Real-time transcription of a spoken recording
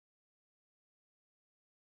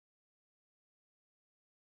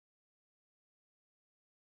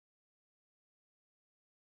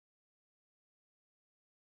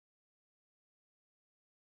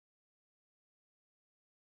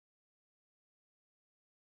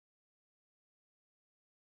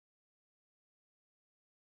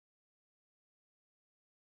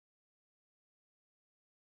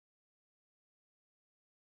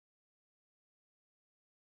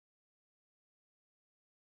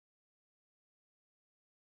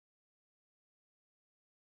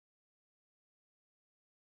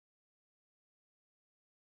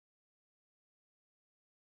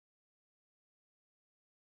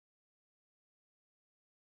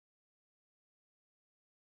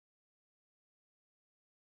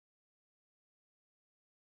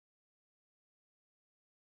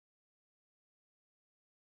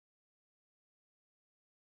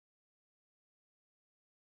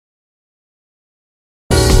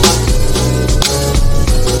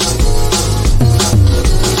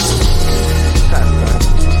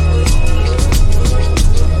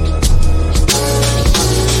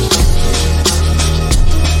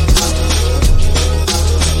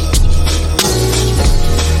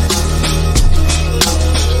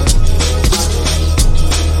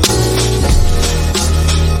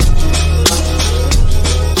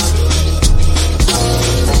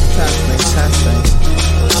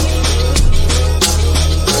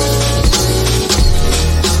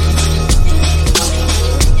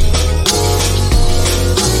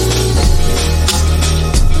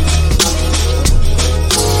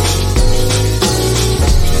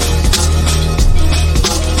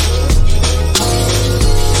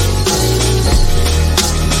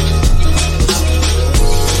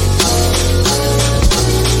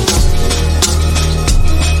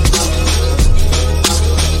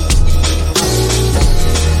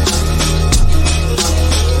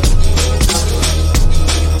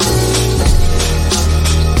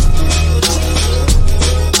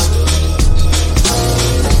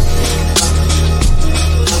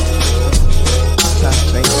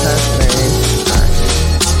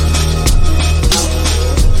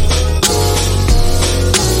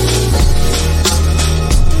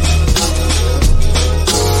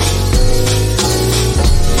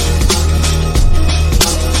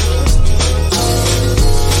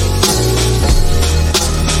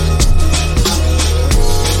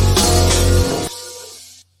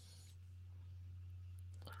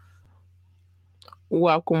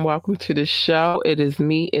Welcome to the show. It is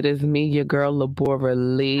me, your girl, Labora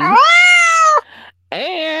Lee.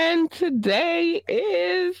 And today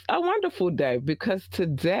is a wonderful day because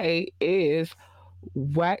today is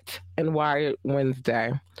Wet and Wired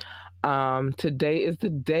Wednesday. Today is the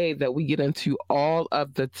day that we get into all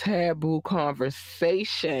of the taboo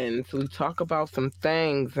conversations. We talk about some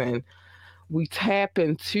things and we tap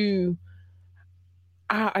into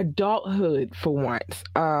our adulthood for once.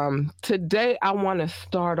 Today I want to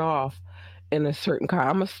start off in a certain kind.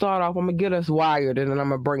 I'm gonna start off. I'm gonna get us wired, and then I'm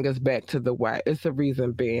gonna bring us back to the way. It's a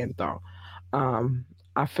reason being though. Um,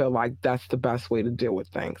 I feel like that's the best way to deal with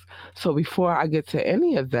things. So before I get to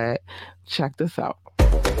any of that, check this out.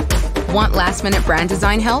 Want last minute brand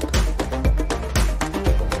design help?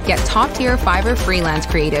 Get top tier Fiverr freelance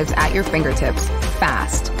creatives at your fingertips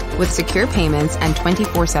fast with secure payments and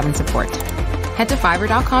 24/7 support. Head to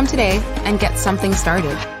fiverr.com today and get something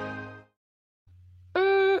started.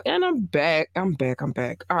 And I'm back. I'm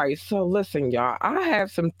back. All right. So listen, y'all. I have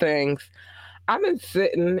some things. I've been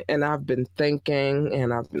sitting and I've been thinking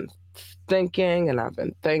and I've been thinking and I've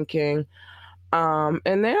been thinking. And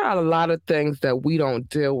there are a lot of things that we don't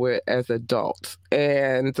deal with as adults.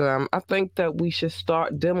 And I think that we should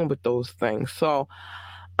start dealing with those things. So,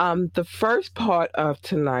 the first part of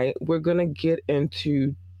tonight, we're going to get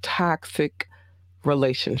into toxic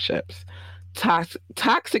relationships,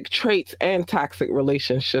 toxic traits, and toxic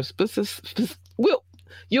relationships. Well,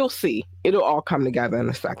 you'll see. It'll all come together in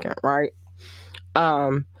a second, right?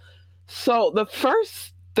 Um, so the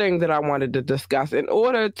first thing that I wanted to discuss, in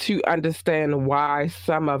order to understand why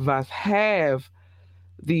some of us have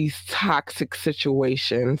these toxic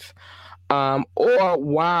situations, or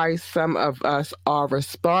why some of us are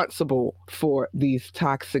responsible for these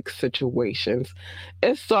toxic situations,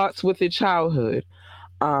 it starts with your childhood.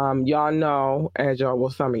 Y'all know, as y'all,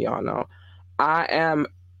 well, some of y'all know, I am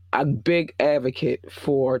a big advocate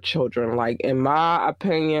for children. Like, in my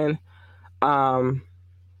opinion, um,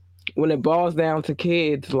 when it boils down to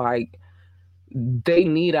kids, like, they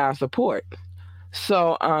need our support.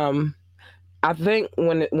 So, I think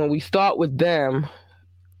when we start with them,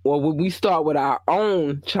 or when we start with our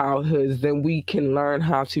own childhoods, then we can learn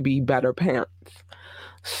how to be better parents.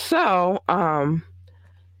 So,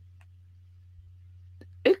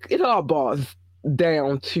 it all boils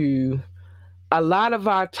down to a lot of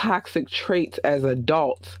our toxic traits as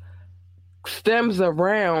adults stems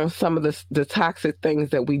around some of the toxic things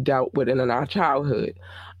that we dealt with in our childhood.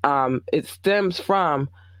 It stems from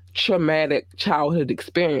traumatic childhood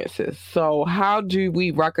experiences. So, how do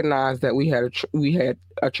we recognize that we had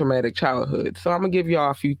a traumatic childhood? So, I'm gonna give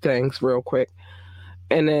y'all a few things real quick,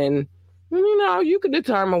 and then you can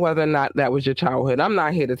determine whether or not that was your childhood. I'm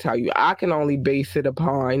not here to tell you. I can only base it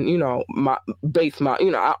upon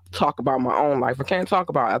I talk about my own life. I can't talk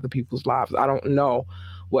about other people's lives. I don't know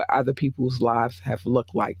what other people's lives have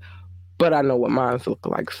looked like, but I know what mine's look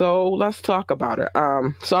like. So let's talk about it.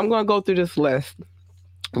 So I'm gonna go through this list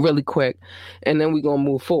really quick, and then we're gonna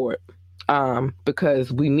move forward.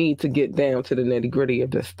 Because we need to get down to the nitty gritty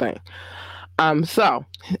of this thing. So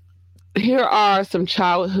here are some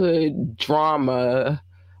childhood drama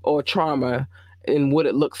or trauma and what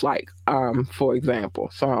it looks like. For example,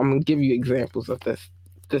 so I'm gonna give you examples of this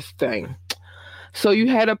thing. So you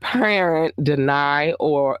had a parent deny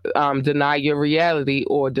your reality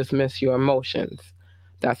or dismiss your emotions.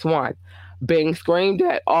 That's one. Being screamed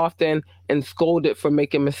at often and scolded for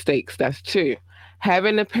making mistakes. That's two.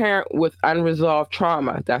 Having a parent with unresolved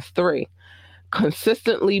trauma. That's three.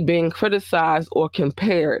 Consistently being criticized or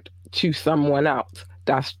compared to someone else.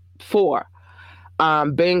 That's four.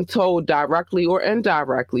 Being told directly or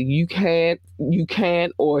indirectly you can't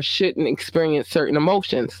or shouldn't experience certain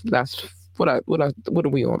emotions. That's what are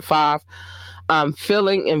we on? Five.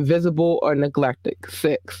 Feeling invisible or neglected.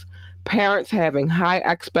 Six. Parents having high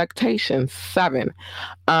expectations. Seven.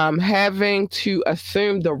 Having to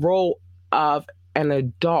assume the role of an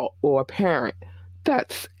adult or a parent.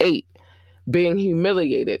 That's eight. Being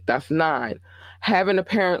humiliated. That's nine. Having a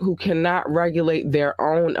parent who cannot regulate their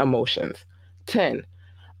own emotions. 10.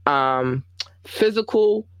 Um,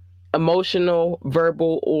 Physical, emotional,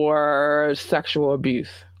 verbal, or sexual abuse.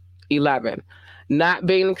 11. Not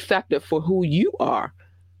being accepted for who you are.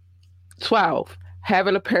 12.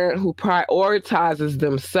 Having a parent who prioritizes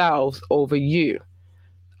themselves over you.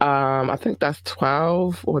 I think that's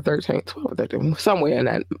 12 or 13, 12 or 13, somewhere in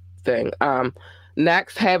that thing.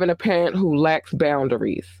 Next, having a parent who lacks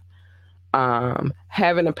boundaries.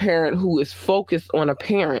 Having a parent who is focused on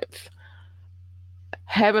appearance.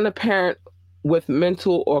 Having a parent with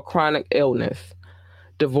mental or chronic illness.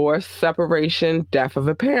 Divorce, separation, death of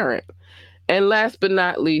a parent. And last but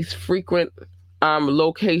not least, frequent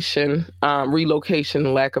relocation,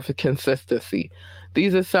 lack of consistency.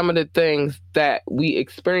 These are some of the things that we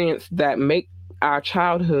experience that make our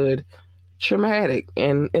childhood traumatic,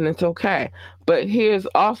 and it's okay. But here's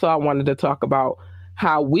also, I wanted to talk about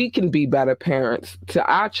how we can be better parents to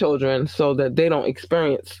our children so that they don't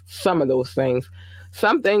experience some of those things.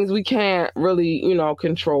 Some things we can't really,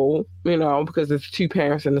 control, because it's two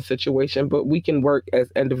parents in the situation, but we can work as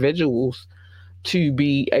individuals to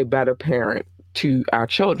be a better parent to our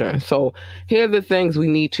children. So here are the things we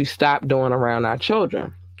need to stop doing around our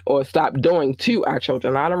children, or stop doing to our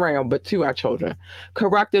children, not around, but to our children.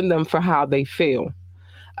 Correcting them for how they feel,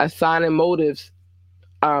 assigning motives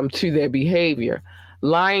to their behavior,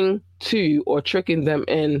 lying to or tricking them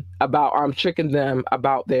about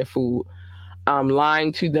their food,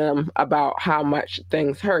 lying to them about how much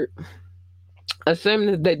things hurt,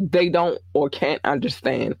 assuming that they don't or can't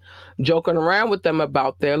understand, joking around with them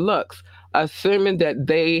about their looks, assuming that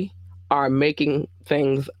they are making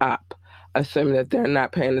things up, assuming that they're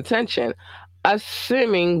not paying attention,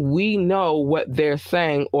 assuming we know what they're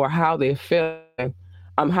saying or how they're feeling,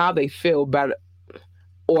 how they feel better,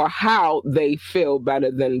 or how they feel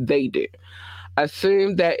better than they do.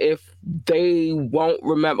 Assume that if they won't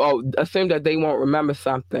remember, or assume that they won't remember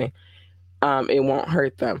something, it won't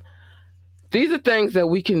hurt them. These are things that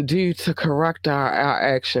we can do to correct our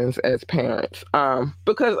actions as parents.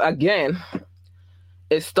 Because again,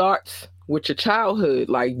 it starts with your childhood.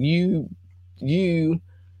 Like you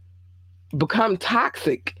become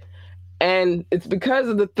toxic, and it's because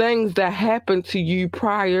of the things that happened to you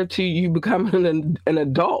prior to you becoming an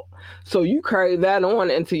adult. So you carry that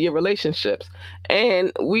on into your relationships.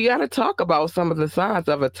 And we got to talk about some of the signs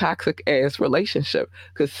of a toxic ass relationship,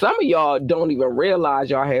 because some of y'all don't even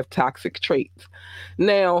realize y'all have toxic traits.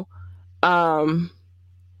 Now, I'm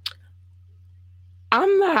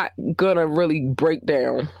not gonna really break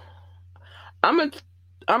down. I'm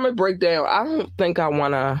gonna break down. I don't think I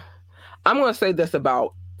wanna. I'm gonna say this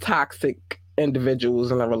about toxic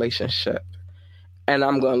individuals in a relationship, and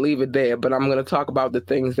I'm going to leave it there, but I'm going to talk about the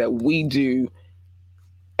things that we do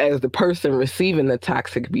as the person receiving the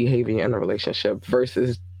toxic behavior in a relationship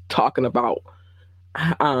versus talking about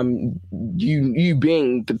you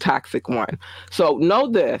being the toxic one. So know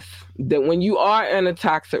this, that when you are in a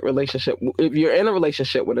toxic relationship, if you're in a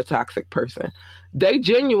relationship with a toxic person, they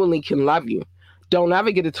genuinely can love you. Don't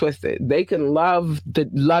ever get it twisted. They can love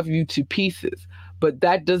you to pieces, but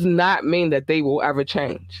that does not mean that they will ever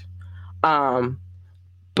change.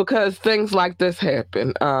 Because things like this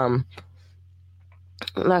happen.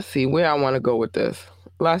 Let's see where I want to go with this.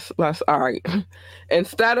 Let's all right.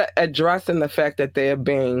 Instead of addressing the fact that they're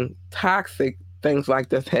being toxic, things like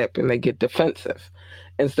this happen. They get defensive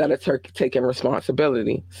instead of taking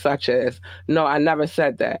responsibility, such as, no, I never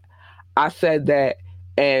said that. I said that,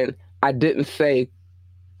 and I didn't say,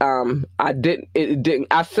 I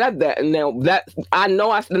said that, and now that I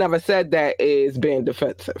know I never said that is being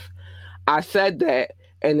defensive. I said that,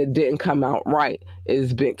 and it didn't come out right,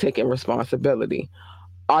 is being taking responsibility.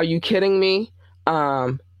 Are you kidding me?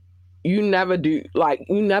 You never do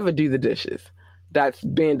the dishes. That's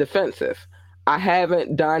being defensive. I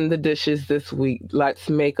haven't done the dishes this week. Let's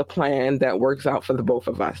make a plan that works out for the both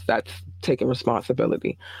of us. That's taking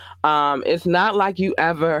responsibility. It's not like you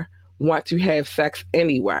ever want to have sex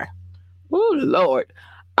anyway. Oh, Lord.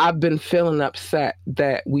 I've been feeling upset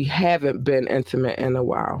that we haven't been intimate in a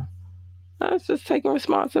while. That's just taking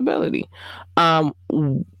responsibility. Well,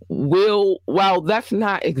 that's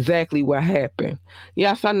not exactly what happened.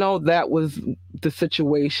 Yes, I know that was the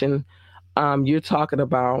situation you're talking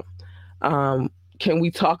about. Can we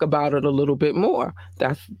talk about it a little bit more?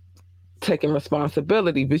 That's taking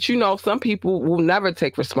responsibility. But some people will never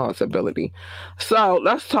take responsibility. So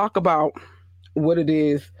let's talk about what it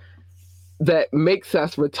is that makes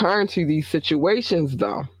us return to these situations,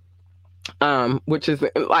 though, which is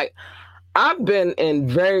like, I've been in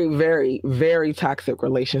very, very, very toxic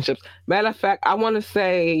relationships. Matter of fact, I want to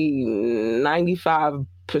say 95%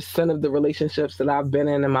 of the relationships that I've been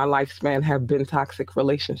in my lifespan have been toxic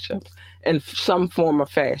relationships in some form or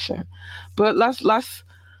fashion. But let's get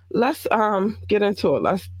into it.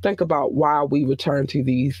 Let's think about why we return to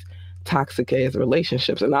these toxic ass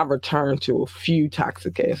relationships. And I've returned to a few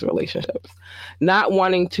toxic ass relationships. Not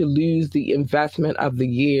wanting to lose the investment of the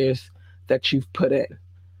years that you've put in.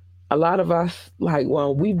 A lot of us,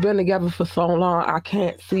 well, we've been together for so long, I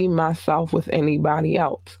can't see myself with anybody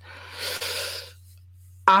else.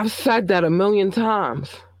 I've said that a million times.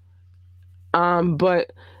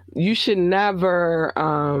 But you should never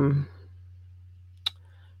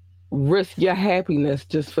risk your happiness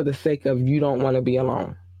just for the sake of you don't want to be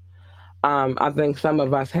alone. I think some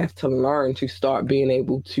of us have to learn to start being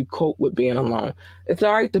able to cope with being alone. It's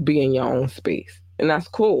all right to be in your own space, and that's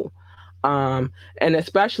cool. And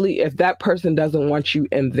especially if that person doesn't want you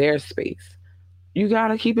in their space, you got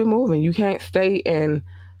to keep it moving. You can't stay in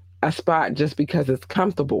a spot just because it's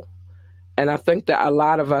comfortable. And I think that a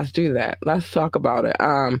lot of us do that. Let's talk about it.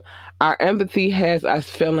 Our empathy has us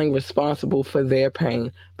feeling responsible for their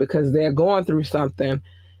pain because they're going through something,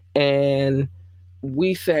 and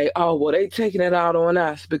we say, oh, well, they taking it out on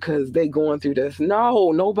us because they going through this.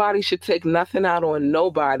 No, nobody should take nothing out on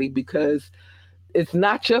nobody because it's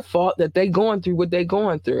not your fault that they going through what they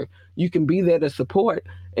going through. You can be there to support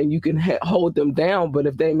and you can hold them down, but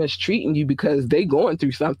if they mistreating you because they going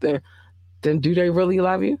through something, then do they really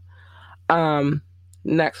love you?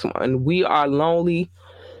 Next one. We are lonely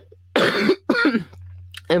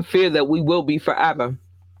and fear that we will be forever.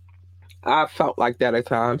 I felt like that at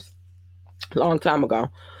times. A long time ago.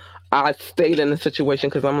 I stayed in a situation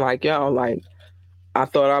because I'm like, yo, like, I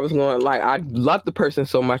thought I was going, like, I loved the person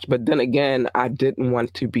so much, but then again, I didn't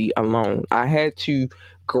want to be alone. I had to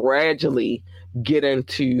gradually get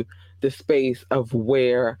into the space of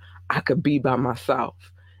where I could be by myself.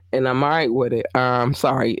 And I'm all right with it.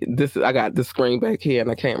 Sorry, I got the screen back here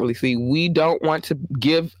and I can't really see. We don't want to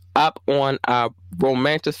give up on a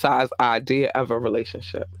romanticized idea of a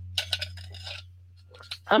relationship.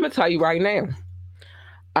 I'm going to tell you right now,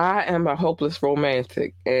 I am a hopeless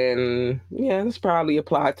romantic. And yeah, this probably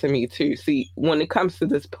applied to me too. See, when it comes to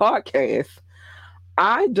this podcast,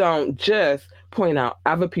 I don't just point out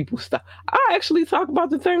other people's stuff. I actually talk about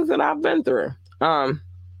the things that I've been through.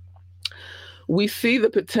 We see the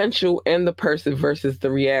potential in the person versus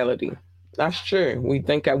the reality. That's true.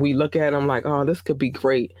 We look at them like, oh, this could be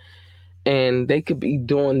great. And they could be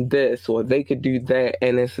doing this or they could do that.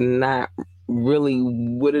 And it's not really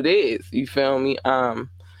what it is. You feel me?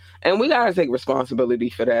 And we gotta take responsibility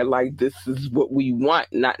for that. Like, this is what we want,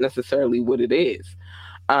 not necessarily what it is.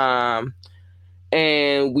 And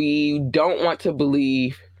we don't want to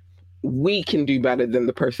believe we can do better than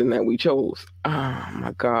the person that we chose. Oh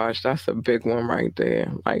my gosh, that's a big one right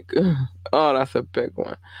there. Like, oh, that's a big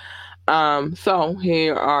one. So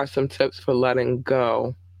here are some tips for letting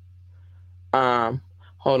go.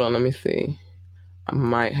 Hold on, let me see. I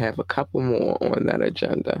might have a couple more on that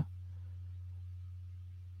agenda.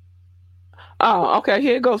 Oh, okay,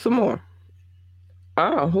 here goes some more.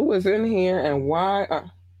 Oh, who is in here and why?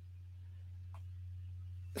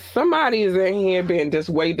 Somebody is in here being this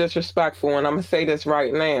way disrespectful, and I'm gonna say this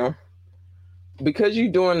right now. Because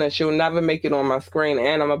you're doing this, you'll never make it on my screen,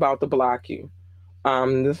 and I'm about to block you.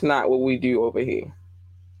 That's not what we do over here.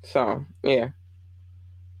 So, yeah.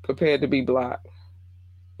 Prepared to be blocked.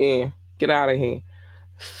 Yeah, get out of here.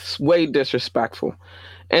 It's way disrespectful.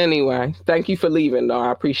 Anyway, thank you for leaving, though.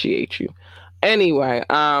 I appreciate you. Anyway,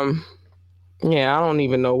 yeah, I don't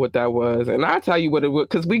even know what that was. And I'll tell you what it was,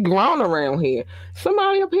 because we grown around here.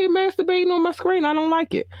 Somebody up here masturbating on my screen. I don't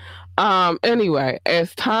like it. Anyway,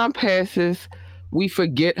 as time passes, we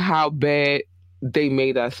forget how bad they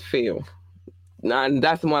made us feel. Now,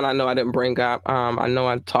 that's the one I know I didn't bring up. I know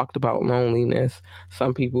I talked about loneliness.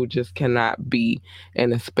 Some people just cannot be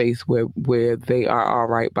in a space where they are all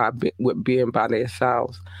right with being by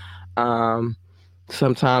themselves.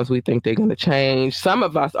 Sometimes we think they're going to change. Some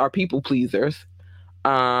of us are people pleasers.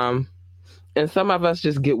 And some of us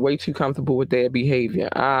just get way too comfortable with their behavior.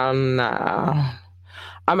 Nah.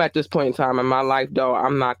 I'm at this point in time in my life, though,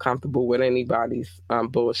 I'm not comfortable with anybody's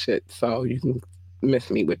bullshit. So you can miss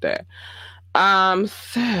me with that.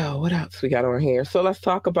 So what else we got on here? So let's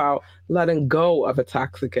talk about letting go of a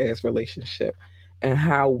toxic ass relationship and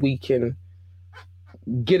how we can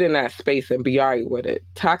get in that space and be all right with it.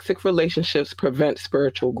 Toxic relationships prevent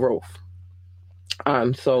spiritual growth.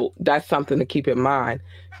 So that's something to keep in mind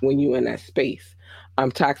when you're in that space.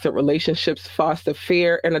 Toxic relationships foster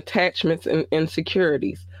fear and attachments and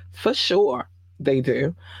insecurities. For sure, they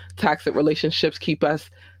do. Toxic relationships keep us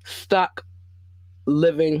stuck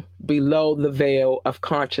living below the veil of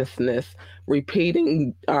consciousness,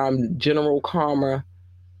 repeating general karma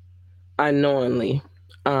unknowingly.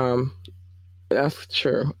 That's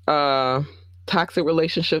true. Toxic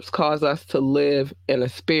relationships cause us to live in a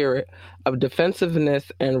spirit of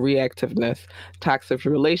defensiveness and reactiveness. Toxic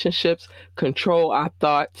relationships control our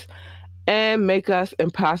thoughts and make it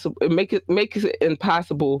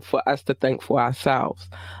impossible for us to think for ourselves.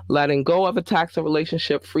 Letting go of a toxic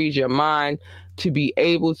relationship frees your mind to be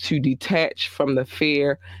able to detach from the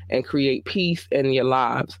fear and create peace in your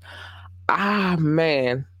lives.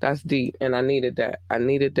 Man, that's deep. And I needed that. I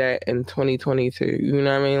needed that in 2022. You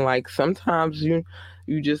know what I mean? Like sometimes you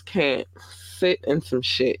just can't sit in some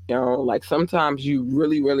shit, you know? Like sometimes you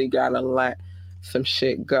really, really gotta let some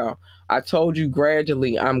shit go. I told you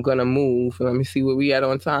gradually I'm gonna move. Let me see where we at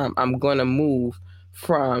on time. I'm gonna move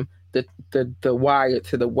from the wired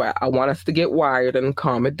to the wet. I want us to get wired and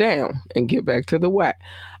calm it down and get back to the wet.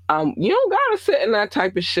 You don't gotta sit in that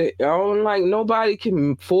type of shit, yo. Like nobody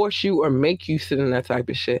can force you or make you sit in that type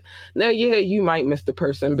of shit. Now, yeah, you might miss the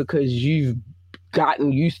person because you've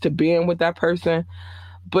gotten used to being with that person,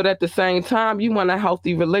 but at the same time, you want a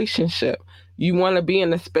healthy relationship. You want to be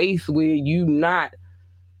in a space where you not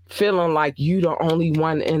feeling like you the only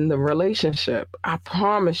one in the relationship. I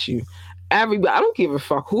promise you. Everybody, I don't give a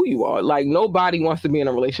fuck who you are. Like nobody wants to be in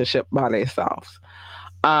a relationship by themselves.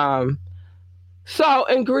 Um, so,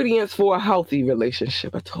 ingredients for a healthy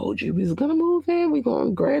relationship. I told you we was gonna move in. We're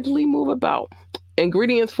gonna gradually move about.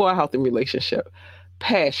 Ingredients for a healthy relationship: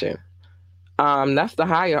 passion. That's the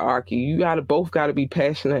hierarchy. You both gotta be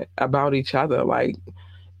passionate about each other. Like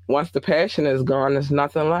once the passion is gone, there's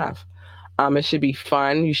nothing left. It should be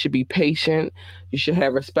fun. You should be patient. You should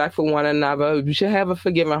have respect for one another. You should have a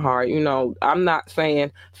forgiving heart. You know, I'm not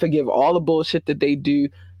saying forgive all the bullshit that they do.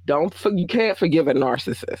 You can't forgive a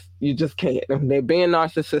narcissist. You just can't. If they're being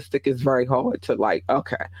narcissistic, it's very hard to like.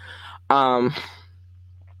 Okay, um,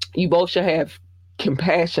 you both should have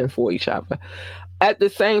compassion for each other. At the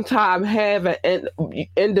same time, have an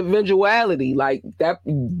individuality like that.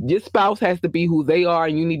 Your spouse has to be who they are,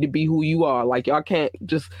 and you need to be who you are. Like y'all can't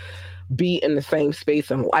just be in the same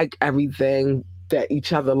space and like everything that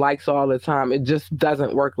each other likes all the time. It just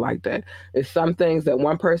doesn't work like that. It's some things that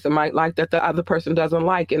one person might like that the other person doesn't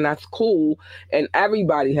like, and that's cool. And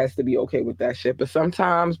everybody has to be okay with that shit. But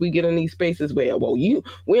sometimes we get in these spaces where, well, we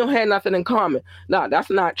don't have nothing in common. No, that's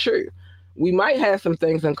not true. We might have some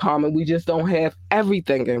things in common. We just don't have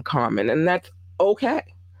everything in common, and that's okay.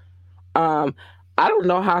 Um, I don't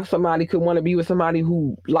know how somebody could want to be with somebody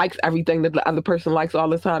who likes everything that the other person likes all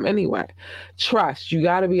the time anyway. Trust. You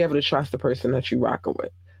got to be able to trust the person that you rocking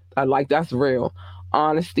with. Like, that's real.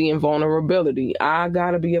 Honesty and vulnerability. I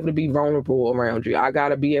got to be able to be vulnerable around you. I got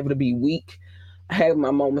to be able to be weak, have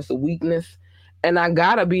my moments of weakness, and I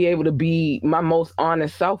got to be able to be my most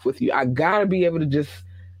honest self with you. I got to be able to just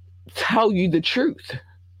tell you the truth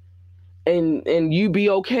and you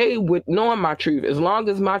be okay with knowing my truth. As long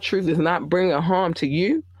as my truth is not bringing harm to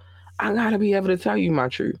you, I gotta be able to tell you my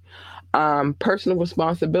truth. Personal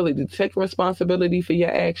responsibility. Take responsibility for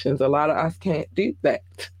your actions. A lot of us can't do that.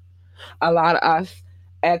 A lot of us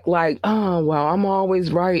act like, oh well, I'm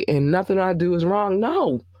always right and nothing I do is wrong.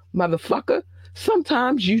 No, motherfucker.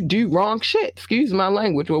 Sometimes you do wrong shit. Excuse my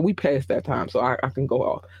language. Well, we passed that time, so I can go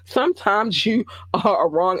off. Sometimes you are a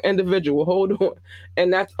wrong individual. Hold on.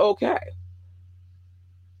 And that's okay.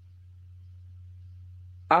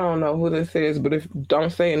 I don't know who this is, but if don't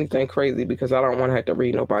say anything crazy because I don't want to have to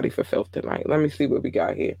read nobody for filth tonight. Let me see what we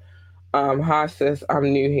got here. Hi sis,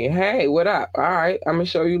 I'm new here. Hey, what up? All right, I'm gonna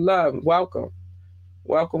show you love. Welcome,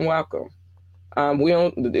 welcome, welcome. We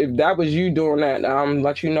don't. If that was you doing that,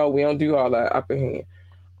 let you know we don't do all that up in here.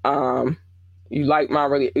 Um, you like my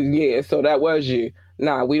really? Yeah. So that was you.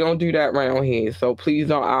 Nah, we don't do that around here. So please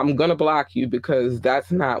don't. I'm gonna block you because that's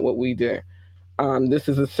not what we do. This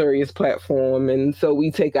is a serious platform, and so we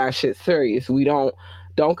take our shit serious. We don't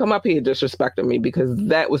come up here disrespecting me because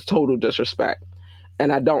that was total disrespect.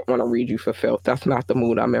 And I don't want to read you for filth. That's not the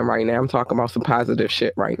mood I'm in right now. I'm talking about some positive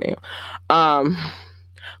shit right now.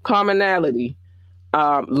 Commonality,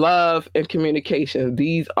 love, and communication.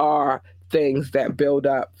 These are things that build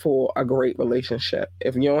up for a great relationship.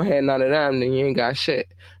 If you don't have none of them, then you ain't got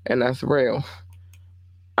shit. And that's real.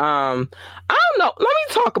 I don't know. Let me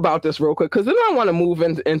talk about this real quick because then I want to move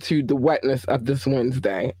into the wetness of this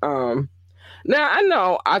Wednesday. Now I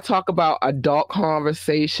know I talk about adult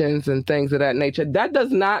conversations and things of that nature. That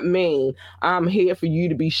does not mean I'm here for you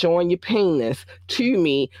to be showing your penis to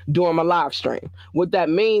me during my live stream. What that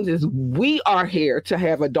means is we are here to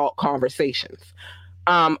have adult conversations.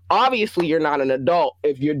 Obviously you're not an adult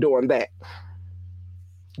if you're doing that.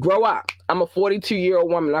 Grow up. I'm a 42-year-old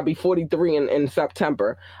woman. I'll be 43 in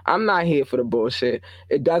September. I'm not here for the bullshit.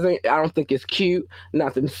 I don't think it's cute.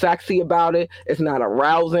 Nothing sexy about it. It's not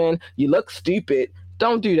arousing. You look stupid.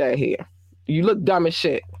 Don't do that here. You look dumb as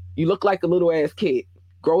shit. You look like a little ass kid.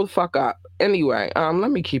 Grow the fuck up. Anyway,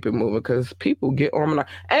 let me keep it moving because people get on my.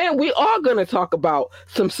 And we are going to talk about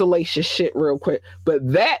some salacious shit real quick, but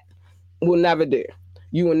that will never do.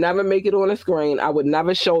 You will never make it on the screen. I would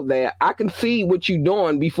never show that. I can see what you're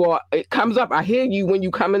doing before it comes up. I hear you when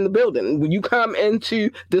you come in the building. When you come into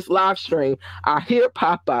this live stream, I hear it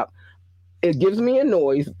pop up. It gives me a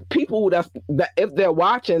noise. People that if they're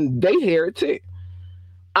watching, they hear it too.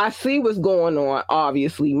 I see what's going on,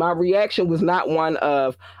 obviously. My reaction was not one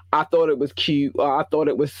of, I thought it was cute or I thought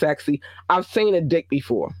it was sexy. I've seen a dick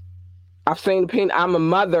before. I've seen the penis. I'm a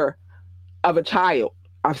mother of a child.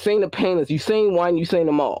 I've seen the penis. You've seen one, you've seen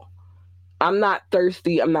them all. I'm not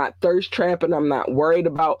thirsty. I'm not thirst trapping. I'm not worried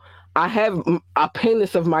about. I have a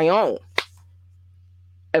penis of my own.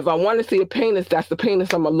 If I want to see a penis, that's the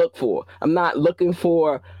penis I'm going to look for. I'm not looking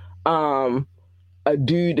for a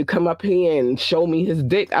dude to come up here and show me his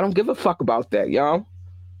dick. I don't give a fuck about that, y'all.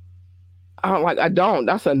 I don't.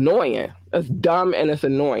 That's annoying. That's dumb and it's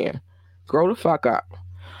annoying. Grow the fuck up.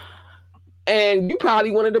 And you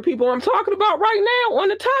probably one of the people I'm talking about right now on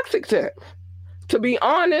the toxic tip. To be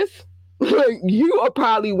honest, you are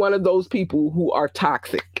probably one of those people who are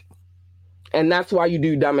toxic. And that's why you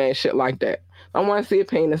do dumbass shit like that. I want to see a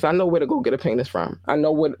penis. I know where to go get a penis from. I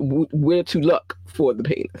know where to look for the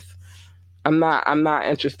penis. I'm not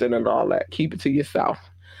interested in all that. Keep it to yourself.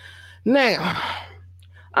 Now,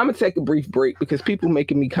 I'm going to take a brief break because people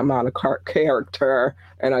making me come out of character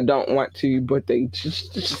and I don't want to, but they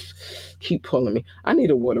just keep pulling me. I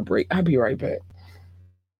need a water break. I'll be right back.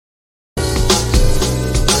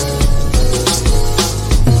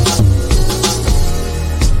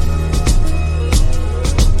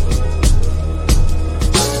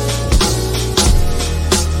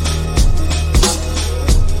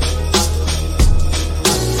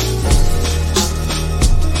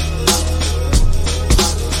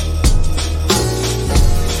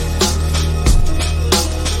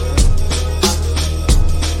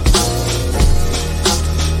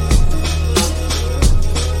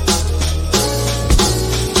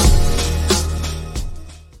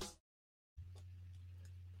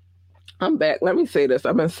 I'm back. Let me say this.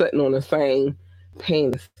 I've been sitting on the same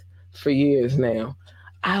penis for years now.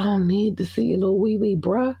 I don't need to see a little wee wee,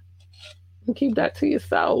 bruh. Keep that to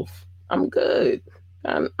yourself. I'm good.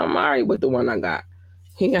 I'm all right with the one I got.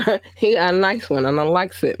 He got a nice one, and I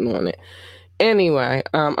like sitting on it. Anyway,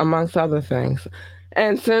 amongst other things.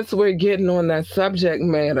 And since we're getting on that subject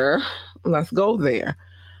matter, let's go there.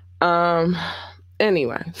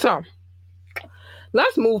 Anyway, so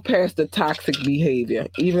let's move past the toxic behavior.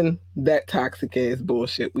 Even that toxic ass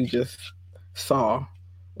bullshit we just saw.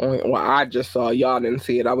 Well, I just saw. Y'all didn't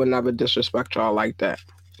see it. I would never disrespect y'all like that.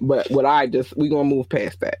 But we're going to move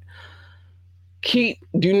past that.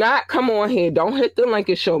 Do not come on here. Don't hit the link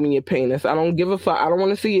and show me your penis. I don't give a fuck. I don't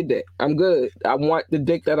want to see your dick. I'm good. I want the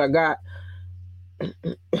dick that I got.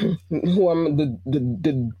 The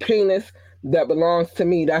penis that belongs to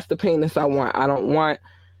me. That's the penis I want. I don't want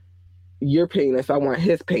your penis. I want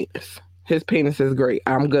his penis. His penis is great.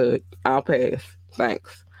 I'm good. I'll pass.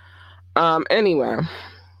 Thanks. Anyway.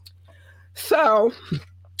 So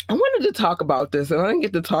I wanted to talk about this, and I didn't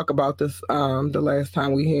get to talk about this the last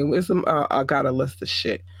time we had. I got a list of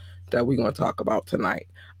shit that we're going to talk about tonight.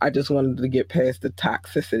 I just wanted to get past the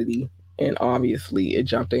toxicity, and obviously it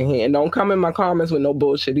jumped in here. And don't come in my comments with no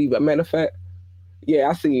bullshit either. Matter of fact, yeah,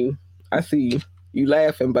 I see you. I see you. You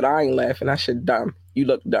laughing, but I ain't laughing. That shit dumb. You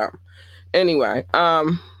look dumb. Anyway,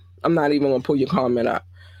 I'm not even going to pull your comment up.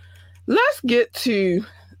 Let's get to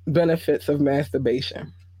benefits of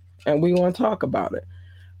masturbation, and we want to talk about it.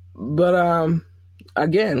 But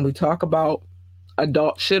again, we talk about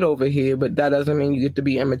adult shit over here, but that doesn't mean you get to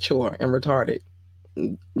be immature and retarded.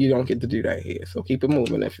 You don't get to do that here. So keep it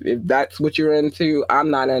moving. If that's what you're into, I'm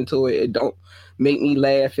not into it. It don't make me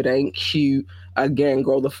laugh. It ain't cute. Again,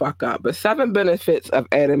 grow the fuck up. But 7 benefits of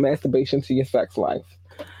adding masturbation to your sex life.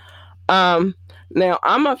 Now,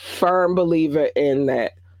 I'm a firm believer in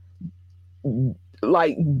that.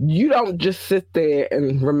 Like, you don't just sit there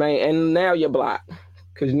and remain, and now you're blocked.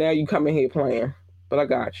 Because now you come in here playing. But I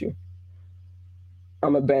got you.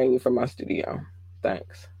 I'm going to bang you from my studio.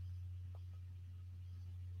 Thanks.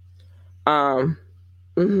 Okay,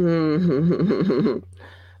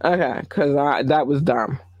 because that was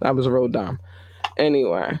dumb. That was real dumb.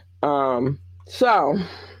 Anyway, so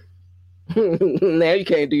now you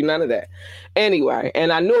can't do none of that. Anyway,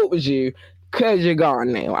 and I knew it was you because you're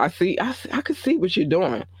gone now. I could see what you're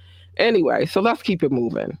doing. Anyway, so let's keep it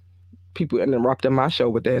moving. People interrupting my show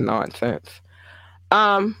with their nonsense.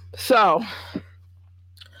 So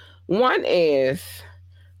one is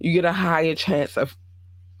you get a higher chance of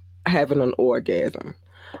having an orgasm.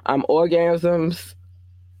 Orgasm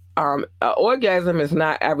is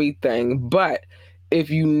not everything, but if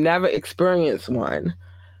you never experience one,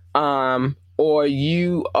 or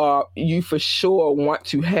you for sure want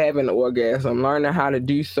to have an orgasm, learning how to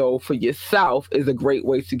do so for yourself is a great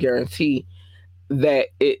way to guarantee that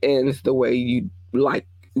it ends the way you'd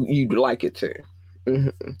like it to. hmm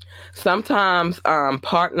Sometimes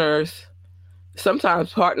partner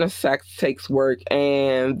sex takes work,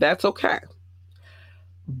 and that's okay.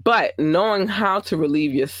 But knowing how to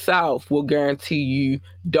relieve yourself will guarantee you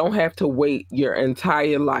don't have to wait your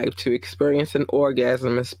entire life to experience an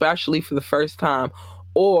orgasm, especially for the first time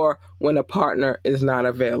or when a partner is not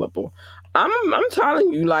available. I'm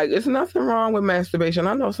telling you, like, it's nothing wrong with masturbation.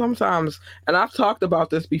 I know sometimes, and I've talked about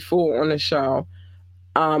this before on the show,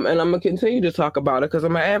 and I'm gonna continue to talk about it because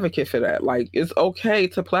I'm an advocate for that. Like, it's okay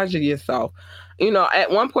to pleasure yourself.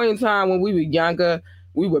 At one point in time when we were younger,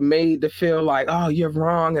 we were made to feel like, oh, you're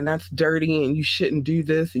wrong and that's dirty and you shouldn't do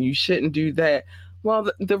this and you shouldn't do that.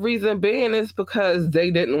 Well, the reason being is because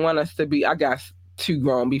they didn't want us to be, I guess, too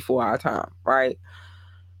grown before our time, right?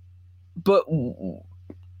 But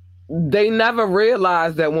they never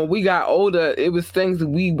realized that when we got older, it was things that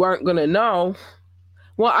we weren't gonna know.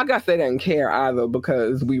 Well, I guess they didn't care either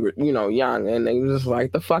because we were, young, and they was just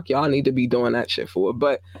like, the fuck y'all need to be doing that shit for.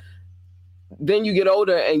 But then you get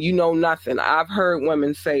older and you know nothing. I've heard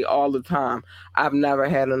women say all the time, I've never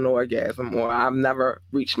had an orgasm, or I've never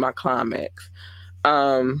reached my climax.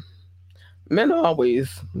 Men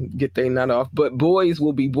always get their nut off, but boys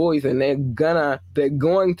will be boys, and they're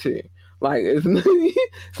going to. Like,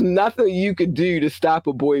 it's nothing you could do to stop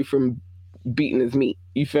a boy from beating his meat.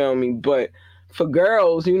 You feel me? But for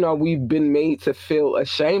girls, we've been made to feel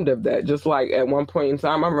ashamed of that. Just like at one point in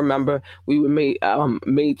time, I remember we were made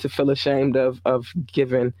to feel ashamed of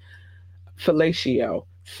giving fellatio,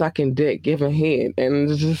 sucking dick, giving head, and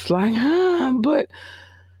it's just like, but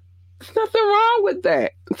there's nothing wrong with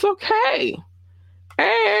that. It's okay,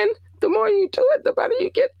 and the more you do it, the better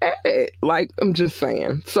you get at it. Like, I'm just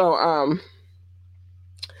saying. So,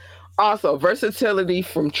 also, versatility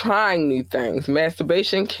from trying new things.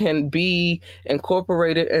 Masturbation can be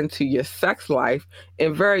incorporated into your sex life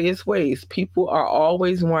in various ways. People are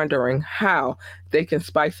always wondering how they can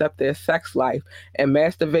spice up their sex life, and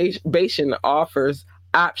masturbation offers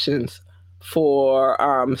options for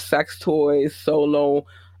sex toys, solo,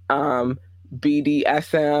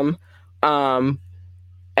 BDSM.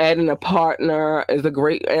 Adding a partner is a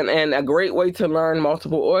great and a great way to learn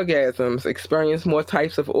multiple orgasms, experience more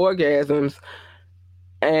types of orgasms,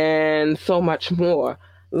 and so much more.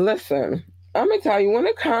 Listen, I'm gonna tell you, when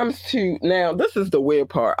it comes to, now, this is the weird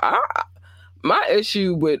part. My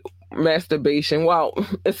issue with masturbation, well,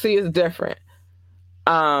 it's different.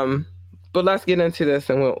 But let's get into this,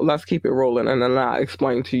 and let's keep it rolling, and then I'll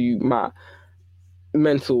explain to you my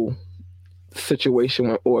mental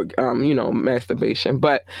situation with masturbation.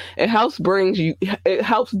 But it helps bring you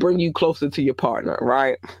closer to your partner,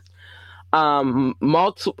 right?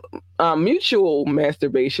 Mutual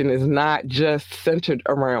masturbation is not just centered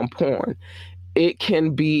around porn. It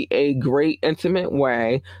can be a great intimate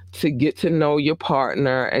way to get to know your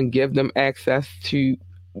partner and give them access to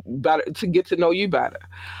get to know you better.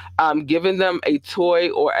 Giving them a toy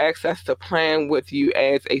or access to plan with you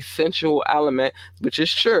adds a sensual element, which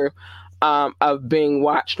is true, of being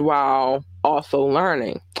watched while also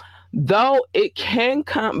learning. Though it can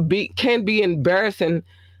be embarrassing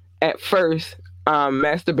at first,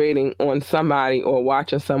 masturbating on somebody or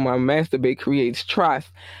watching someone masturbate creates trust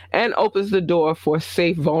and opens the door for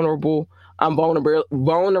safe,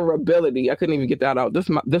 vulnerability. I couldn't even get that out.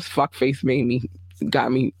 This fuck face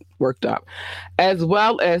got me worked up. As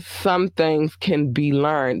well as some things can be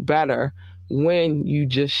learned better when you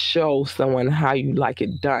just show someone how you like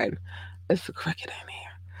it done. It's a cricket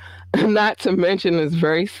in here. Not to mention, it's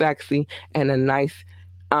very sexy and a nice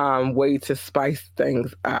way to spice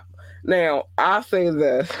things up. Now, I'll say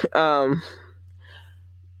this.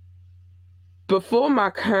 Before my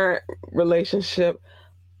current relationship,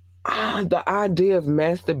 the idea of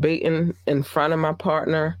masturbating in front of my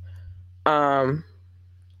partner,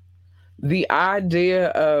 the idea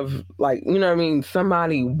of, like,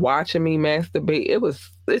 somebody watching me masturbate, it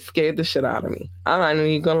scared the shit out of me. I'm not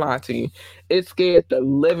even gonna lie to you. It scared the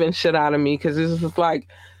living shit out of me, because it's just like,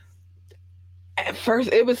 at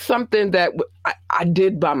first it was something that I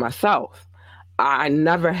did by myself. I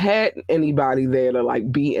never had anybody there to,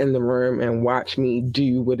 like, be in the room and watch me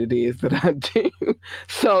do what it is that I do.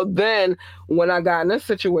 So then when I got in this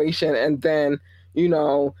situation, and then, he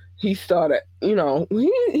started,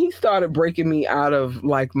 he started breaking me out of,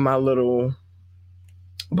 like, my little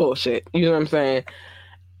bullshit. You know what I'm saying?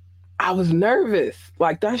 I was nervous.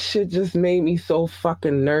 Like, that shit just made me so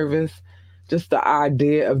fucking nervous. Just the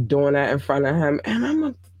idea of doing that in front of him.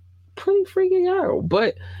 And pretty freaking out.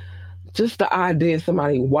 But just the idea of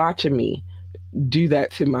somebody watching me do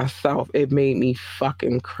that to myself, it made me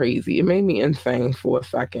fucking crazy. It made me insane for a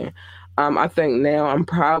second. I think now I'm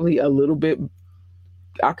probably a little bit,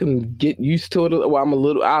 I can get used to it.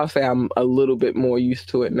 Well, I'll say I'm a little bit more used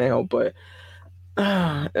to it now, but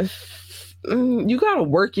you got to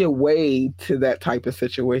work your way to that type of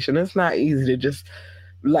situation. It's not easy to just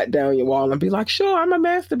let down your wall and be like, sure, I'm a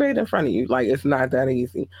masturbate in front of you. Like, it's not that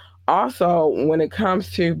easy. Also, when it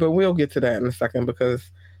comes to, but we'll get to that in a second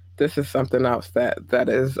because this is something else that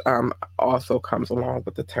is also comes along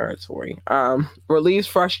with the territory. Release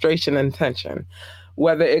frustration and tension,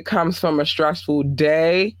 whether it comes from a stressful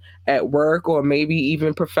day at work or maybe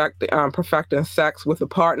even perfecting sex with a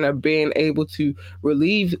partner. Being able to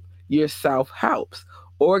relieve yourself helps.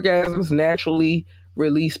 Orgasms naturally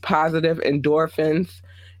release positive endorphins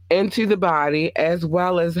into the body, as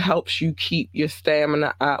well as helps you keep your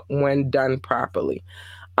stamina up when done properly.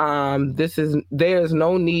 There's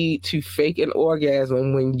no need to fake an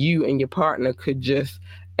orgasm when you and your partner could just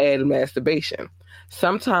add masturbation.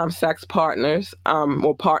 Sometimes sex partners,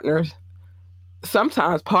 or partners,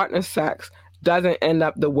 sometimes partner sex doesn't end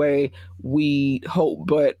up the way we hope,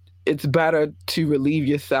 but it's better to relieve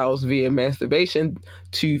yourselves via masturbation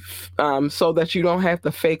to so that you don't have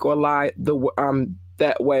to fake or lie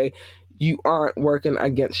that way you aren't working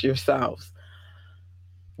against yourselves.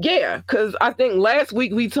 Yeah, because I think last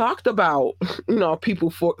week we talked about people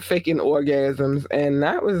faking orgasms, and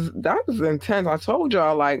that was intense. I told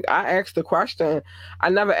y'all, like, I asked the question. I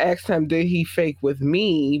never asked him did he fake with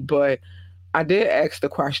me, but I did ask the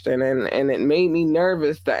question, and it made me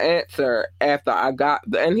nervous the answer after I got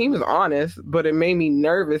and he was honest, but it made me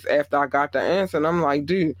nervous after I got the answer. And I'm like,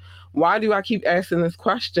 dude, why do I keep asking this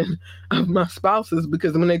question of my spouses?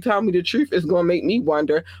 Because when they tell me the truth, it's gonna make me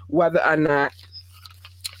wonder whether or not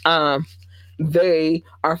um they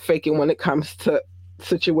are faking when it comes to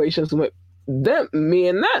situations with me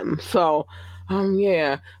and them. So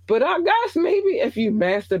yeah. But I guess maybe if you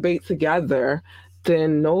masturbate together,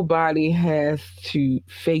 then nobody has to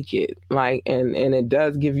fake it. Like, and it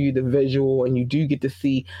does give you the visual, and you do get to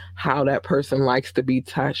see how that person likes to be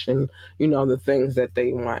touched, and the things that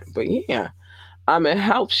they want. But yeah, it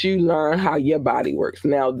helps you learn how your body works.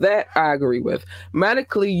 Now that I agree with.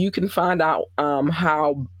 Medically, you can find out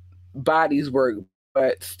how bodies work,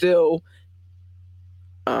 but still,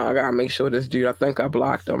 I gotta make sure this dude. I think I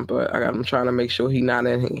blocked him, but I'm trying to make sure he's not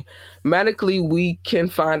in here. Medically, we can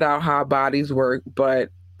find out how bodies work, but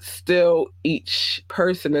still, each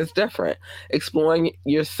person is different. Exploring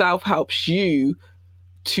yourself helps you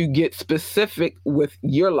to get specific with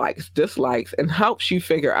your likes, dislikes, and helps you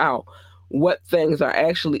figure out what things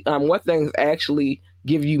actually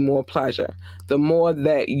give you more pleasure. The more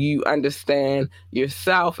that you understand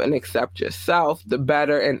yourself and accept yourself, the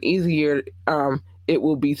better and easier it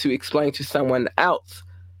will be to explain to someone else,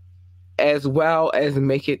 as well as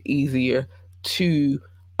make it easier to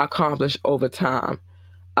accomplish over time.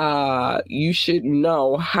 You should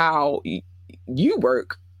know how you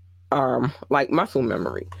work, like muscle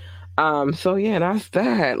memory. So yeah, that's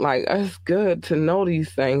that. Like, it's good to know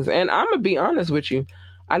these things. And I'm gonna be honest with you,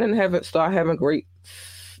 I didn't have it start having great.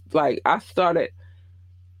 Like,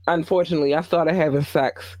 unfortunately, I started having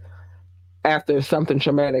sex after something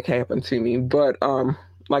traumatic happened to me. But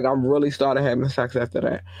like, I really started having sex after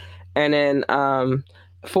that. And then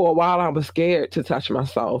for a while I was scared to touch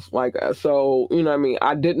myself. Like, so what I mean,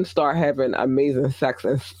 I didn't start having amazing sex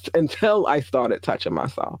until I started touching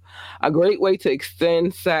myself. A great way to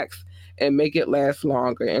extend sex and make it last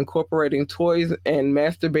longer. Incorporating toys and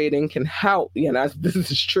masturbating can help, this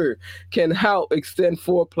is true, can help extend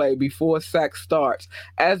foreplay before sex starts,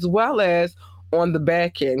 as well as on the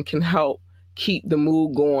back end can help keep the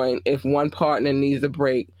mood going if one partner needs a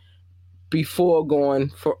break before going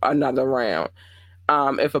for another round.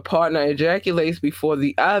 If a partner ejaculates before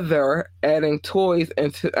the other, adding toys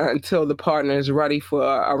until the partner is ready for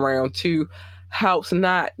a round two helps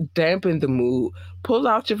not dampen the mood. Pull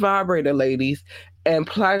out your vibrator, ladies, and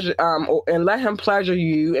and let him pleasure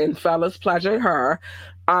you, and fellas pleasure her,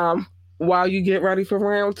 while you get ready for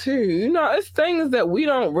round two. It's things that we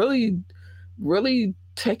don't really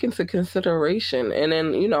take into consideration. And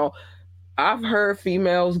then I've heard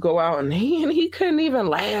females go out and he couldn't even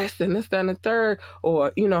last, and this, that, and the third,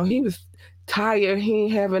 or he was tired, he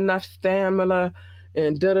didn't have enough stamina,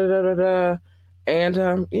 and da da da da da, and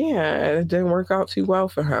yeah, it didn't work out too well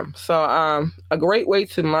for him. So a great way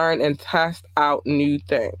to learn and test out new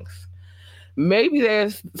things. Maybe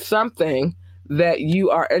there's something that you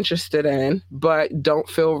are interested in but don't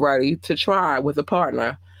feel ready to try with a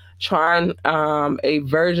partner. Trying a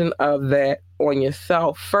version of that on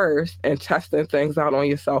yourself first and testing things out on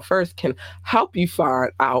yourself first can help you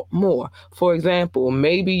find out more. For example,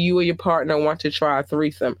 maybe you or your partner want to try a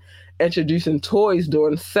threesome. Introducing toys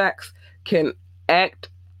during sex can act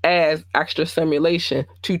as extra stimulation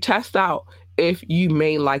to test out if you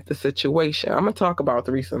may like the situation. I'm going to talk about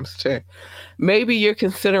threesomes too. Maybe you're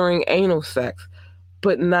considering anal sex,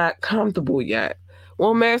 but not comfortable yet.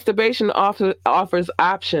 Well, masturbation offers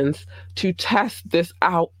options to test this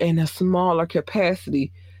out in a smaller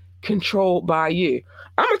capacity controlled by you.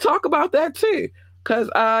 I'm going to talk about that too. Because,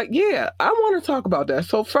 yeah, I want to talk about that.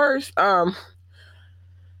 So first,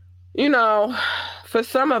 you know, for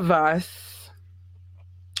some of us,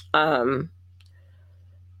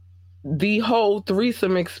 the whole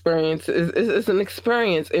threesome experience is an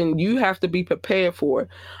experience, and you have to be prepared for it.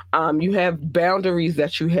 You have boundaries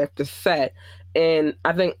that you have to set, and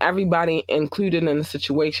I think everybody included in the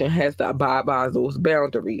situation has to abide by those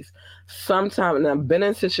boundaries. Sometimes, and I've been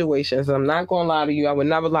in situations, I'm not going to lie to you, I would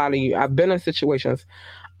never lie to you. I've been in situations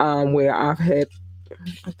where I've had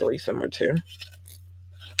a threesome or two.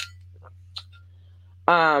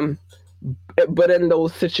 But in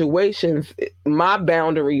those situations, my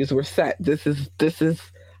boundaries were set. This is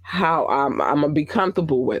how I'm gonna be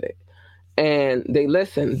comfortable with it, and they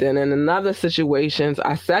listened. Then in another situations,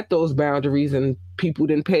 I set those boundaries, and people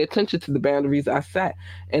didn't pay attention to the boundaries I set,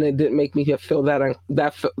 and it didn't make me feel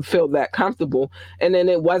feel that comfortable. And then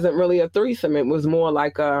it wasn't really a threesome; it was more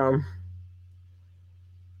like I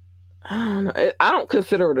don't know. I don't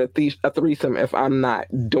consider it a threesome if I'm not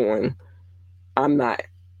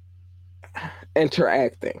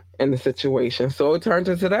interacting in the situation. So it turns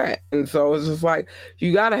into that. And so it's just like,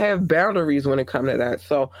 you got to have boundaries when it comes to that.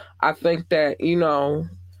 So I think that, you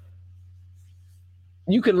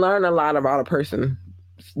can learn a lot about a person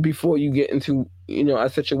before you get into, a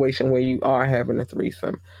situation where you are having a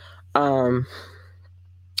threesome.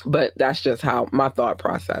 But that's just how my thought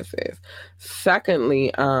process is.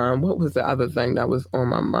 Secondly, what was the other thing that was on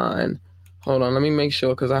my mind? Hold on, let me make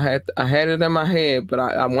sure, because I had it in my head, but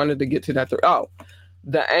I wanted to get to that.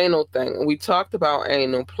 The anal thing. We talked about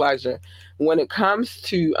anal pleasure. When it comes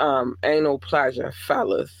to anal pleasure,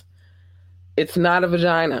 fellas, it's not a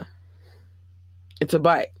vagina. It's a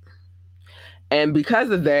butt. And because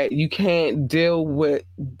of that, you can't deal with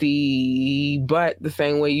the butt the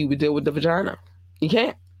same way you would deal with the vagina. You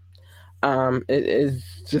can't. It is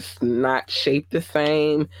just not shaped the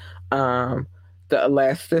same. The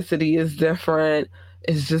elasticity is different.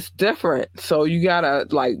 It's just different. So you gotta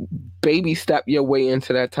baby step your way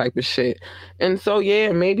into that type of shit. And so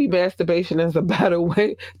yeah, maybe masturbation is a better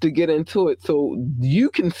way to get into it, so you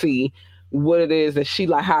can see what it is that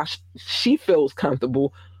how she feels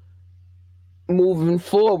comfortable moving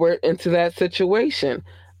forward into that situation.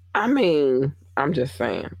 I mean, I'm just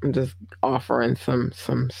saying. I'm just offering some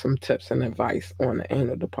tips and advice on the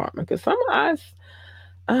anal department, because some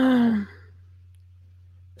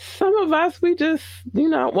of us, we just,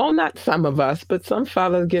 well, not some of us, but some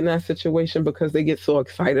fellas get in that situation because they get so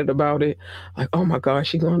excited about it. Like, oh my God,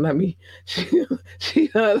 she gonna let me, she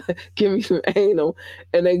gonna give me some anal.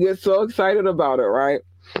 And they get so excited about it, right?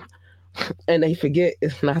 And they forget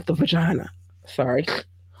it's not the vagina. Sorry.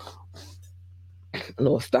 A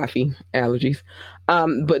little stuffy allergies.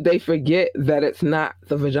 But they forget that it's not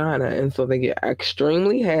the vagina. And so they get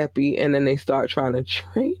extremely happy, and then they start trying to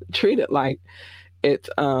treat it like it's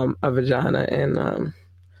a vagina, and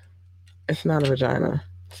it's not a vagina.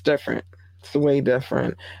 It's different. It's way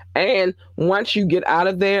different. And once you get out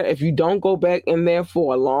of there, if you don't go back in there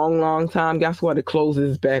for a long, long time, guess what? It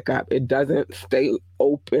closes back up. It doesn't stay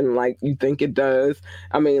open like you think it does.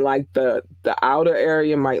 I mean, like the outer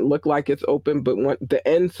area might look like it's open, but when the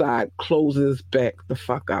inside closes back the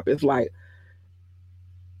fuck up, it's like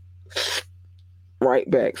right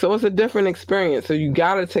back. So it's a different experience. So you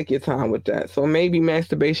got to take your time with that. So maybe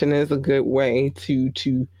masturbation is a good way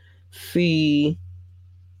to see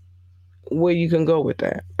where you can go with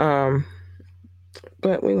that.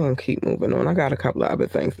 But we're going to keep moving on. I got a couple of other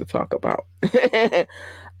things to talk about.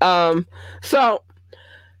 So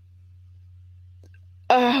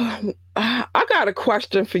I got a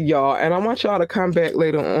question for y'all, and I want y'all to come back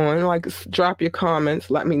later on. Drop your comments.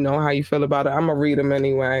 Let me know how you feel about it. I'm going to read them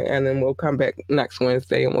anyway, and then we'll come back next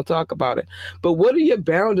Wednesday and we'll talk about it. But what are your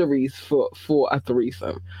boundaries for a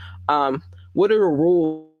threesome? What are the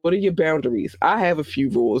rules? What are your boundaries? I have a few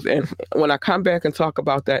rules, and when I come back and talk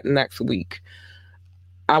about that next week,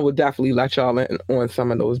 I will definitely let y'all in on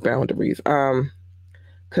some of those boundaries.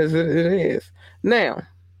 Because it is. Now,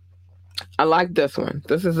 I like this one.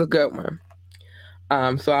 This is a good one.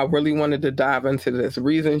 So I really wanted to dive into this.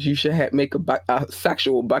 Reasons you should make a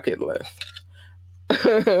sexual bucket list.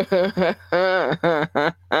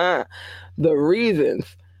 The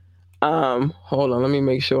reasons. Hold on, let me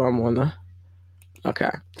make sure I'm on the.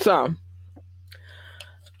 Okay, so,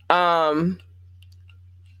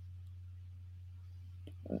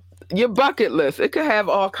 your bucket list. It could have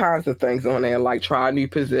all kinds of things on there, like try a new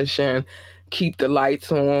position, keep the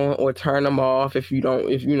lights on or turn them off if you don't.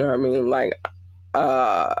 If you know what I mean, like,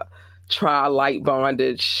 try light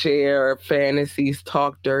bondage, share fantasies,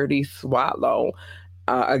 talk dirty, swallow.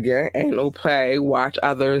 Again, anal play, watch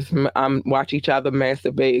watch each other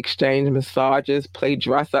masturbate, exchange massages, play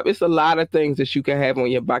dress up. It's a lot of things that you can have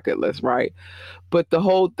on your bucket list, right? But the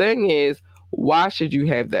whole thing is, why should you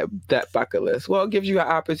have that bucket list? Well, it gives you an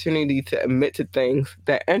opportunity to admit to things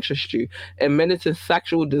that interest you, admit to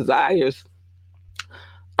sexual desires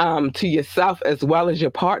to yourself as well as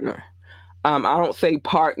your partner. I don't say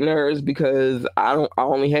partners because I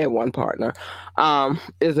only have one partner.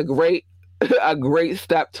 Is a great a great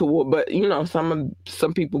step toward, but some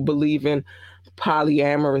people believe in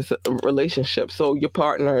polyamorous relationships. So your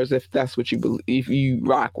partners, if that's what you believe, if you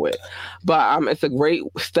rock with. But it's a great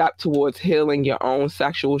step towards healing your own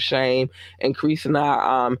sexual shame, increasing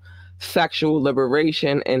our sexual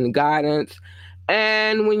liberation and guidance.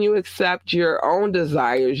 And when you accept your own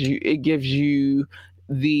desires, it gives you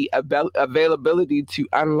the availability to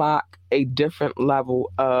unlock a different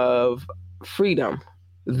level of freedom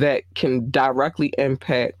that can directly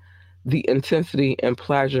impact the intensity and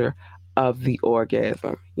pleasure of the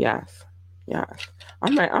orgasm. Yes.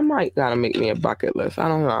 I might gotta make me a bucket list. I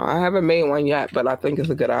don't know. I haven't made one yet, but I think it's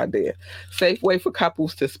a good idea. Safe way for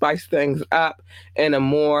couples to spice things up in a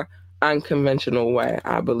more unconventional way.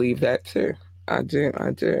 I believe that too. I do.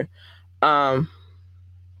 You know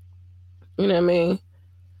what I mean?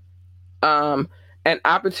 An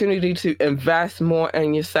opportunity to invest more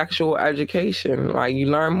in your sexual education. Like, you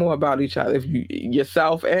learn more about each other,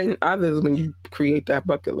 yourself and others, when you create that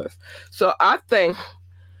bucket list. So I think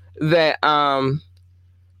that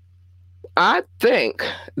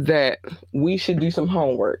we should do some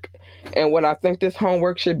homework. And what I think this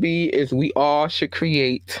homework should be is we all should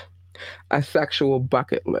create a sexual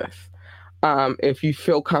bucket list. If you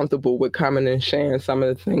feel comfortable with coming and sharing some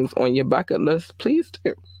of the things on your bucket list, please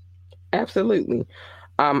do. Absolutely.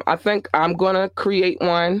 I think I'm going to create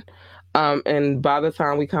one. And by the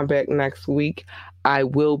time we come back next week, I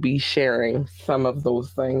will be sharing some of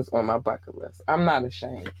those things on my bucket list. I'm not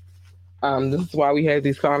ashamed. This is why we have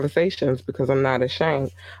these conversations, because I'm not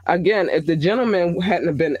ashamed. Again, if the gentleman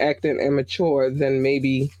hadn't been acting immature, then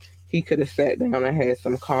maybe he could have sat down and had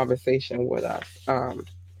some conversation with us.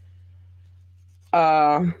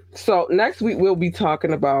 So next week we'll be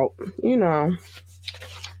talking about,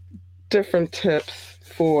 different tips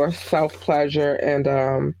for self-pleasure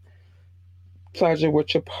and pleasure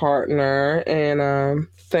with your partner and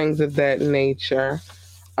things of that nature.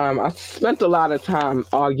 I spent a lot of time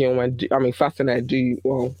fussing at D.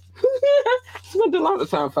 Well, spent a lot of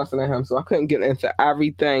time fussing at him, so I couldn't get into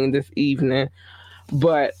everything this evening.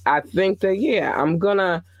 But I think that,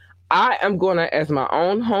 I am gonna, as my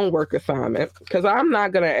own homework assignment, because I'm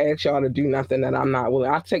not gonna ask y'all to do nothing that I'm not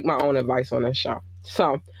willing. I'll take my own advice on this show.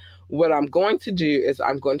 So what I'm going to do is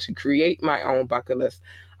I'm going to create my own bucket list.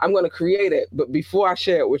 I'm going to create it, but before I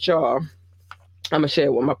share it with y'all, I'm going to share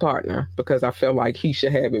it with my partner, because I feel like he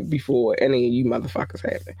should have it before any of you motherfuckers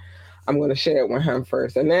have it. I'm going to share it with him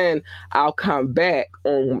first. And then I'll come back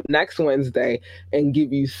on next Wednesday and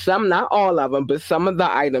give you some, not all of them, but some of the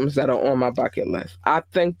items that are on my bucket list. I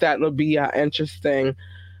think that will be an interesting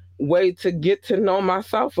way to get to know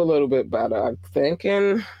myself a little bit better. I'm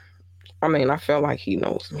thinking, I feel like he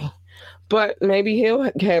knows me. But maybe he'll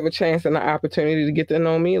have a chance and an opportunity to get to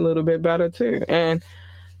know me a little bit better too. And,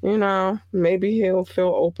 maybe he'll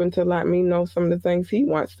feel open to let me know some of the things he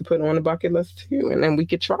wants to put on the bucket list too. And then we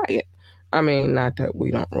could try it. Not that we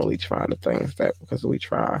don't really try the things because we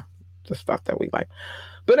try the stuff that we like.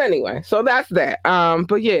 But anyway, so that's that.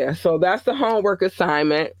 But yeah, so that's the homework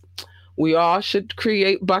assignment. We all should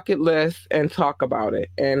create bucket lists and talk about it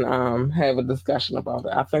and have a discussion about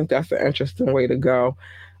it. I think that's an interesting way to go.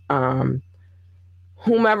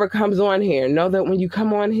 Whomever comes on here, know that when you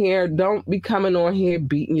come on here, don't be coming on here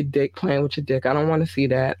beating your dick, playing with your dick. I don't want to see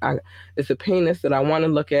that. It's a penis that I want to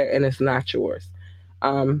look at, and it's not yours.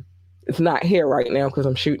 It's not here right now because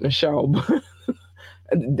I'm shooting a show. But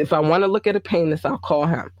if I want to look at a penis, I'll call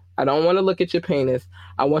him. I don't want to look at your penis.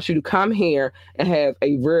 I want you to come here and have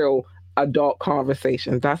a real adult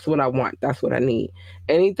conversation. That's what I want. That's what I need.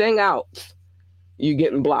 Anything else, you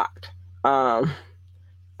getting blocked.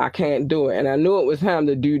 I can't do it. And I knew it was him,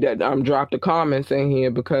 the dude that dropped the comments in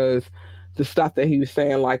here, because the stuff that he was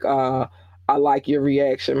saying, like, I like your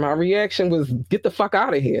reaction. My reaction was, get the fuck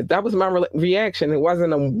out of here. That was my reaction. It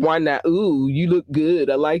wasn't a one that, ooh, you look good,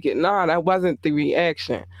 I like it. Nah, that wasn't the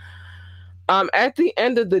reaction. At the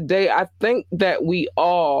end of the day, I think that we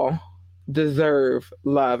all deserve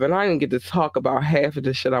love. And I didn't get to talk about half of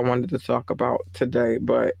the shit I wanted to talk about today,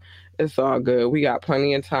 but it's all good. We got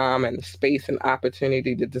plenty of time and space and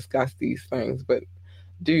opportunity to discuss these things. But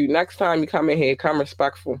dude, next time you come in here, come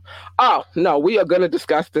respectful. Oh, no, we are going to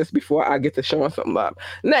discuss this before I get to showing some love.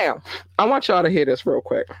 Now, I want y'all to hear this real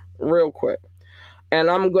quick. And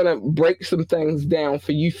I'm going to break some things down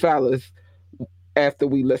for you fellas after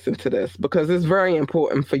we listen to this, because it's very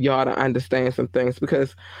important for y'all to understand some things,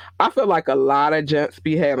 because I feel like a lot of gents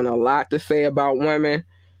be having a lot to say about women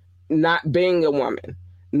not being a woman,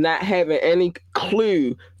 not having any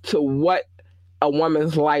clue to what a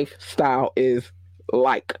woman's lifestyle is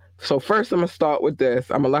like. So first I'm gonna start with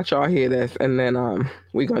this. I'm gonna let y'all hear this, and then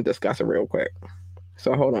we're gonna discuss it real quick.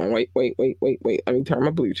 So hold on, wait. Let me turn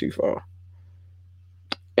my Bluetooth off.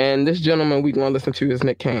 And this gentleman we gonna listen to is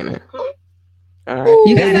Nick Cannon. All right.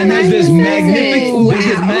 You got this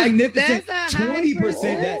magnificent 20%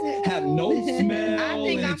 that have no smell. I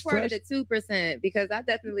think I'm part of the 2% because I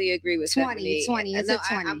definitely agree with 20. It's a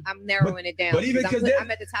 20. I'm narrowing it down. But even because I'm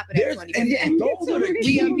at the top of that 20. And those are the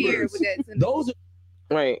we up here with that. Those are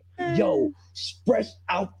right. Yo, fresh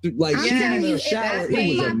out like in the shower.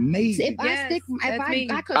 It was amazing. If I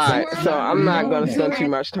could. All right, so I'm not gonna spend too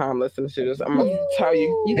much time listening to this. I'm gonna tell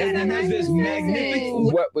you. You got this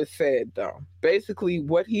magnificent. What was said though. Basically,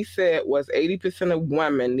 what he said was 80% of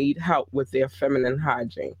women need help with their feminine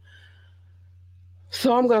hygiene.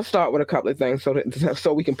 So I'm gonna start with a couple of things so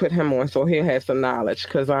we can put him on, so he'll have some knowledge.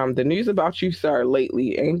 Because the news about you, sir,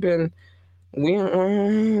 lately we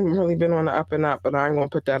ain't really been on the up and up, but I ain't gonna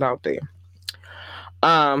put that out there.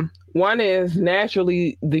 One is,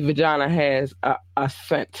 naturally the vagina has a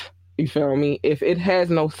scent. You feel me? If it has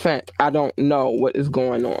no scent, I don't know what is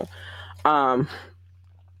going on.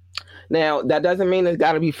 Now that doesn't mean it's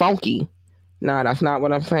got to be funky. No, that's not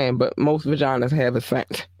what I'm saying. But most vaginas have a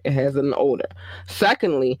scent. It has an odor.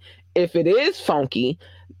 Secondly, if it is funky,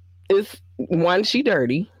 it's one, she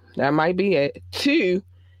dirty. That might be it. Two,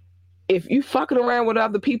 if you fucking around with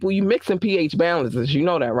other people, you mixing pH balances. You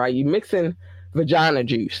know that, right? You mixing vagina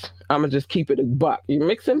juice. I'm gonna just keep it a buck. You're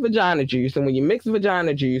mixing vagina juice, and when you mix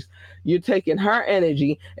vagina juice, you're taking her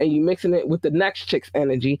energy and you mixing it with the next chick's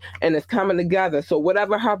energy, and it's coming together. So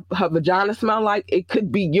whatever her vagina smell like, it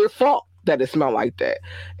could be your fault that it smell like that.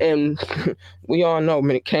 And we all know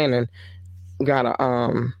Nick Cannon got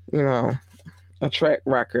a track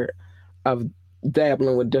record of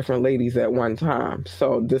dabbling with different ladies at one time.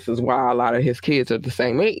 So this is why a lot of his kids are the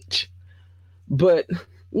same age. But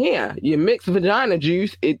yeah, you mix vagina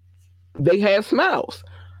juice, they have smells.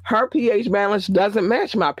 Her pH balance doesn't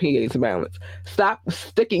match my pH balance. Stop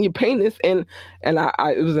sticking your penis in. And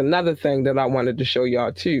it was another thing that I wanted to show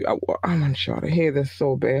y'all too. I want y'all to hear this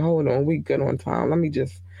so bad. Hold on, we good on time. Let me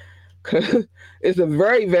just, cause it's a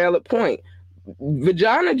very valid point.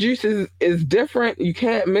 Vagina juice is different. You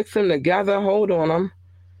can't mix them together. Hold on, I'm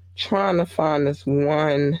trying to find this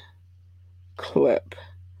one clip.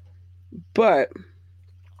 But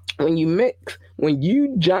when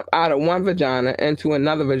you jump out of one vagina into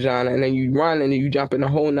another vagina, and then you run and you jump in a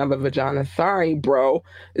whole nother vagina, sorry, bro,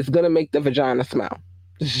 it's gonna make the vagina smell.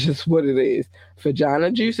 It's just what it is.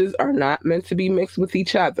 Vagina juices are not meant to be mixed with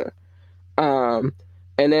each other. And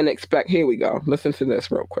then here we go. Listen to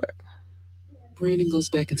this real quick. Brandon goes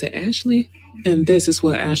back into Ashley, and this is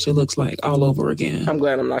what Ashley looks like all over again. I'm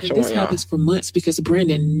glad I'm not showing y'all. This happens for months because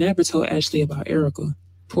Brandon never told Ashley about Erica.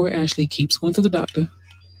 Poor Ashley keeps going to the doctor,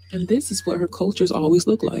 and this is what her cultures always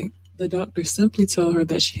look like. The doctor simply tell her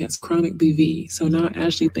that she has chronic BV, so now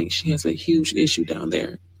Ashley thinks she has a huge issue down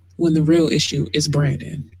there, when the real issue is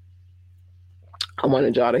Brandon. I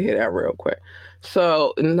wanted y'all to hear that real quick.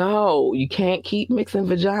 So, no, you can't keep mixing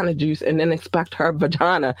vagina juice and then expect her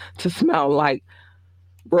vagina to smell like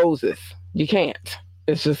roses. You can't.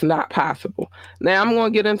 It's just not possible. Now, I'm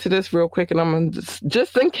going to get into this real quick, and I'm going to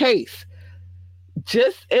just in case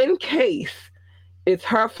it's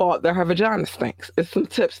her fault that her vagina stinks. It's some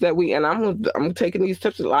tips that I'm taking these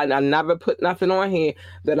tips a lot. I never put nothing on here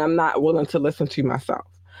that I'm not willing to listen to myself.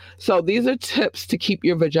 So these are tips to keep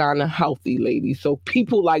your vagina healthy, ladies. So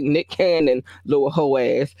people like Nick Cannon, little hoe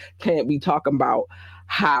ass, can't be talking about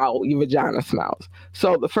how your vagina smells.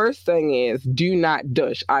 So the first thing is, do not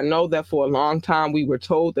douche. I know that for a long time we were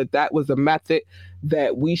told that was a method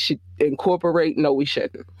that we should incorporate. No, we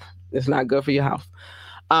shouldn't. It's not good for your health.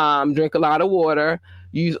 Drink a lot of water.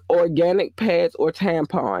 Use organic pads or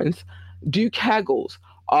tampons. Do Kegels.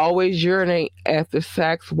 Always urinate after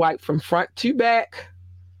sex. Wipe from front to back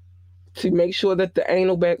to make sure that the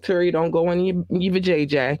anal bacteria don't go in your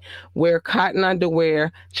vajayjay. Wear cotton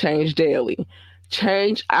underwear. Change daily.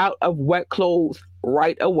 Change out of wet clothes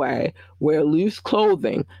right away. Wear loose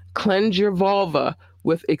clothing. Cleanse your vulva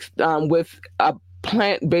with a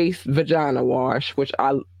plant-based vagina wash, which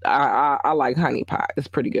I like honey pot. It's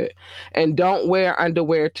pretty good. And don't wear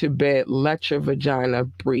underwear to bed. Let your vagina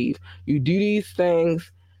breathe. You do these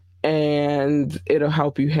things and it'll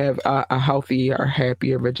help you have a healthier,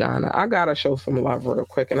 happier vagina. I gotta show some love real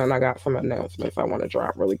quick, and then I got some announcements I want to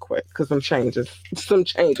drop really quick because some changes.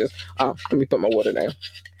 Let me put my water down.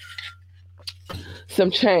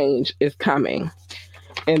 Some change is coming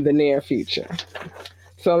in the near future.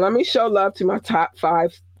 So let me show love to my top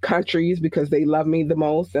 5 countries because they love me the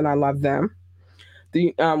most and I love them.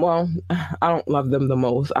 Well, I don't love them the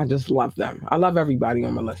most. I just love them. I love everybody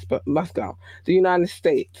on my list, but let's go. The United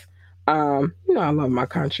States. I love my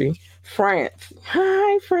country. France.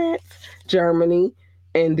 Hi, France. Germany,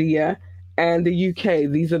 India, and the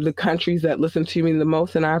UK. These are the countries that listen to me the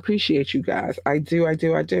most, and I appreciate you guys. I do.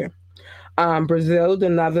 Brazil, the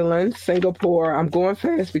Netherlands, Singapore. I'm going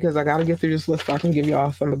fast because I got to get through this list so I can give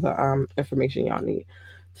y'all some of the information y'all need.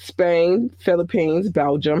 Spain, Philippines,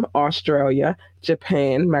 Belgium, Australia,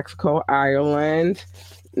 Japan, Mexico, Ireland,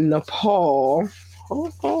 Nepal.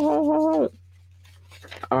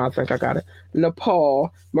 I think I got it.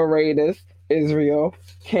 Nepal, Mauritius, Israel,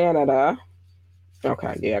 Canada.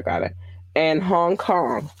 Okay, yeah, I got it. And Hong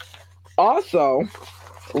Kong. Also,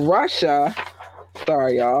 Russia.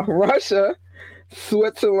 Sorry, y'all. Russia,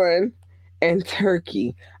 Switzerland, and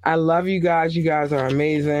Turkey. I love you guys. You guys are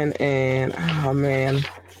amazing. And, oh, man,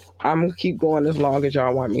 I'm going to keep going as long as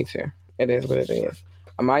y'all want me to. It is what it is.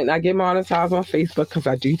 I might not get monetized on Facebook because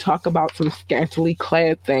I do talk about some scantily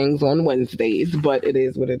clad things on Wednesdays, but it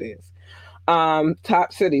is what it is.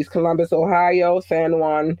 Top cities: Columbus, Ohio, San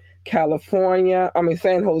Juan, California.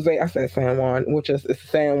 San Jose. I said San Juan, which is it's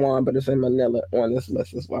San Juan, but it's in Manila on this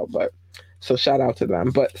list as well. But so shout out to them.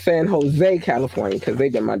 But San Jose, California, because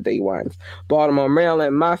they've been my day ones. Baltimore,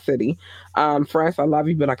 Maryland, my city. France, I love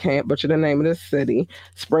you, but I can't butcher the name of this city.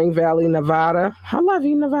 Spring Valley, Nevada. I love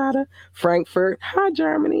you, Nevada. Frankfurt, hi,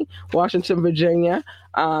 Germany. Washington, Virginia.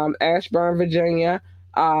 Ashburn, Virginia.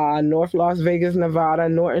 North Las Vegas, Nevada.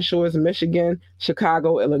 Norton Shores, Michigan.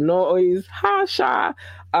 Chicago, Illinois. Hi, Sha.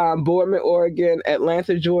 Boardman, Oregon.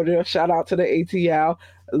 Atlanta, Georgia. Shout out to the ATL.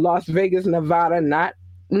 Las Vegas, Nevada, not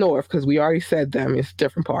North, because we already said them. It's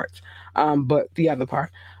different parts. But the other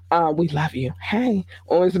part. We love you. Hey.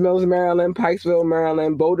 Owens Mills, Maryland. Pikesville,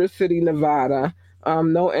 Maryland. Boulder City, Nevada.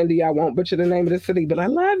 No, Indy, I won't butcher the name of the city, but I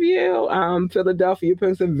love you. Philadelphia,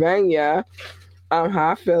 Pennsylvania.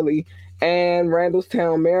 Hi, Philly. And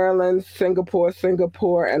Randallstown, Maryland.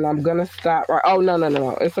 Singapore, and I'm going to stop right. Oh, no.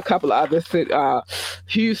 It's a couple of other cities.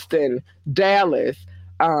 Houston, Dallas,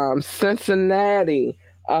 Cincinnati,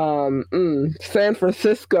 San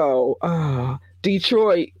Francisco,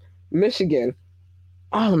 Detroit, Michigan,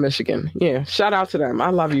 all of Michigan. Yeah, shout out to them.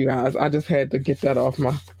 I love you guys. I just had to get that off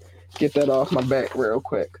my back real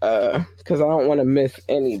quick because I don't want to miss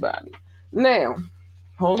anybody. Now,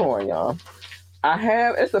 hold on, y'all.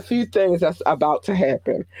 It's a few things that's about to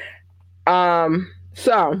happen.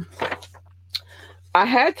 So I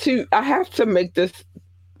have to make this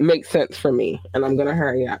make sense for me, and I'm gonna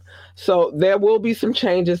hurry up. So there will be some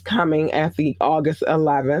changes coming at the August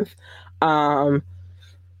 11th.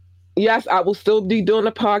 Yes, I will still be doing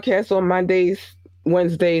the podcast on Mondays,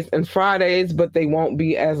 Wednesdays, and Fridays, but they won't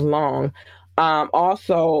be as long.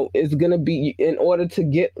 Also, it's gonna be in order to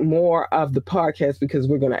get more of the podcast because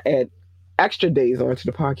we're gonna add extra days onto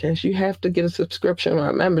the podcast. You have to get a subscription or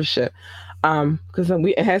a membership because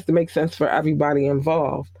it has to make sense for everybody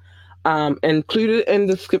involved. Included in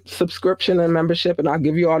the subscription and membership, and I'll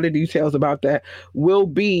give you all the details about that, will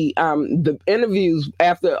be the interviews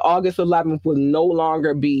after August 11th will no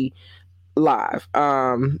longer be live.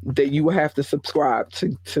 That you will have to subscribe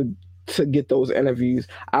to get those interviews.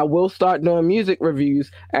 I will start doing music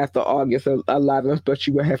reviews after August 11th, but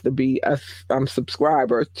you will have to be a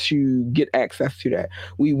subscriber to get access to that.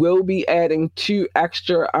 We will be adding 2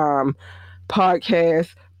 extra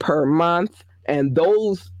podcasts per month, and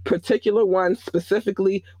those particular ones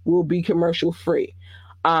specifically will be commercial free.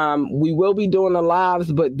 We will be doing the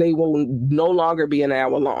lives, but they will no longer be an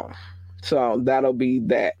hour long. So that'll be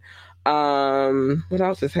that. What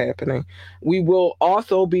else is happening? We will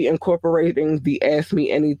also be incorporating the Ask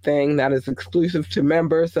Me Anything that is exclusive to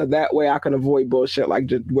members, so that way I can avoid bullshit like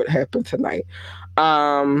just what happened tonight.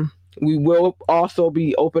 We will also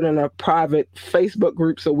be opening a private Facebook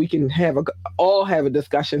group so we can all have a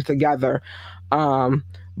discussion together.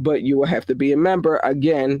 But you will have to be a member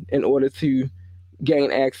again in order to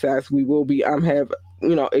gain access. We will be have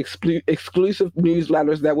exclusive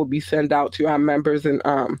newsletters that will be sent out to our members and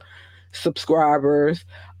subscribers.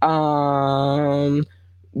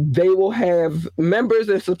 They will have members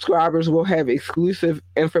and subscribers will have exclusive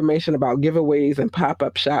information about giveaways and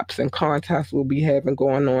pop-up shops and contests we'll be having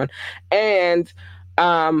going on. And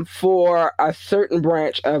for a certain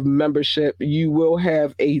branch of membership, you will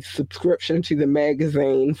have a subscription to the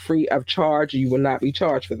magazine free of charge. You will not be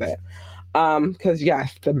charged for that. Because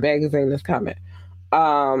yes, the magazine is coming.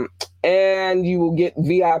 And you will get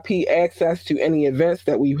VIP access to any events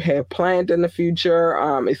that we have planned in the future,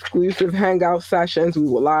 exclusive hangout sessions. We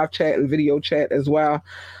will live chat and video chat as well.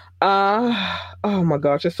 Oh my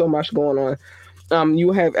gosh, there's so much going on.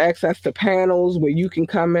 You have access to panels where you can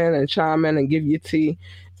come in and chime in and give your tea,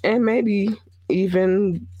 and maybe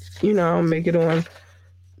even, make it on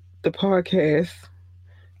the podcast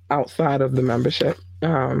outside of the membership.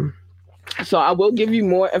 So I will give you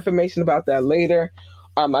more information about that later.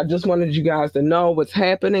 I just wanted you guys to know what's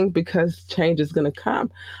happening because change is going to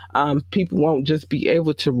come. People won't just be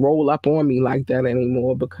able to roll up on me like that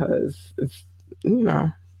anymore because it's,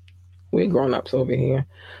 we're grown-ups over here.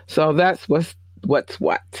 So that's what's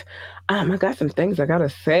what. I got some things I got to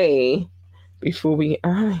say before we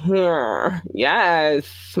here. Yes,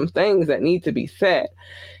 some things that need to be said.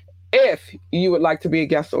 If you would like to be a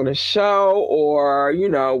guest on the show or,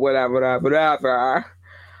 whatever,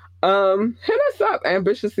 hit us up,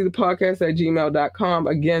 ambitiouslythepodcast@gmail.com.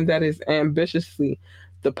 Again, that is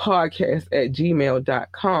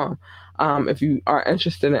ambitiouslythepodcast@gmail.com. If you are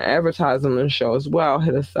interested in advertising on the show as well,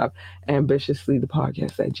 hit us up,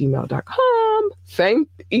 ambitiouslythepodcast@gmail.com. Same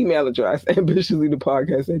email address,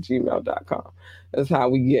 ambitiouslythepodcast@gmail.com. That's how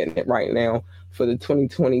we getting it right now for the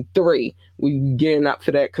 2023. We getting up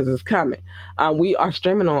for that because it's coming. We are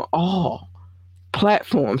streaming on all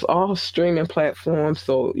platforms, all streaming platforms,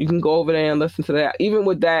 so you can go over there and listen to that. Even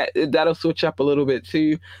with that, that'll switch up a little bit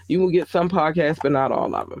too. You will get some podcasts, but not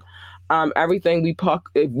all of them. Everything if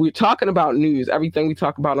we're talking about news, everything we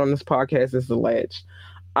talk about on this podcast is alleged.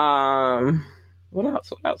 What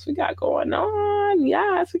else we got going on?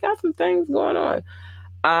 Yes, we got some things going on.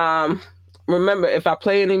 Remember, if I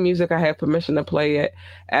play any music, I have permission to play it.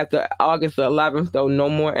 After August 11th, though, no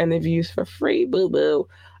more interviews for free, boo-boo.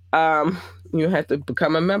 You have to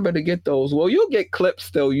become a member to get those. Well, you'll get clips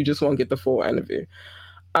still. You just won't get the full interview.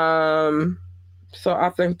 So I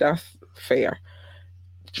think that's fair.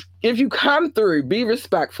 If you come through, be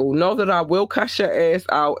respectful. Know that I will cuss your ass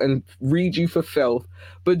out and read you for filth.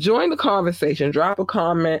 But join the conversation. Drop a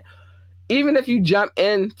comment. Even if you jump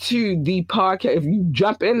into the podcast, if you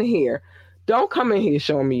jump in here, don't come in here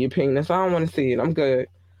showing me your penis. I don't want to see it. I'm good.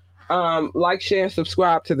 Like, share, and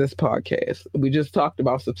subscribe to this podcast. We just talked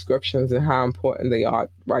about subscriptions and how important they are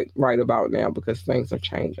right about now because things are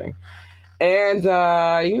changing. And,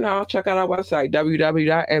 check out our website,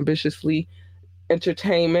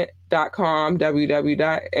 www.ambitiouslyentertainment.com,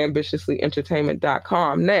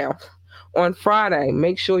 www.ambitiouslyentertainment.com. Now, on Friday,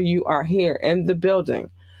 make sure you are here in the building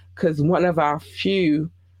because because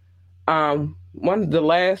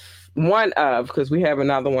we have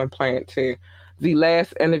another one planned too. The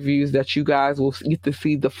last interviews that you guys will get to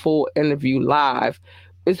see the full interview live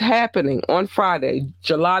is happening on Friday,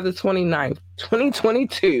 July the 29th,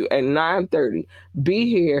 2022 at 9:30. Be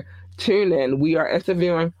here, tune in. We are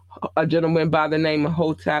interviewing a gentleman by the name of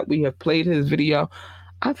Hotep. We have played his video.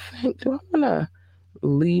 I think, do I want to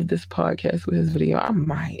leave this podcast with his video? I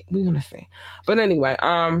might. We're going to see. But anyway,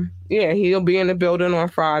 he'll be in the building on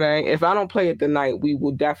Friday. If I don't play it tonight, we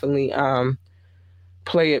will definitely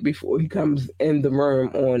play it before he comes in the room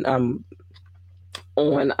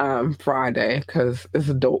on Friday because it's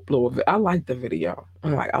a dope little I like the video.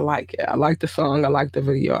 I like it. I like the song. I like the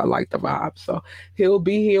video. I like the vibe. So he'll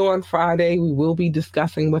be here on Friday. We will be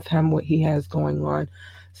discussing with him what he has going on.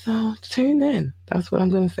 So tune in. That's what I'm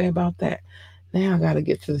going to say about that. Now I got to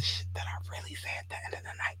get to the shit that I really say at the end of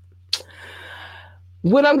the night.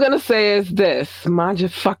 What I'm going to say is this. Mind your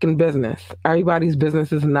fucking business. Everybody's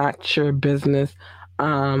business is not your business.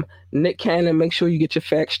 Nick Cannon, make sure you get your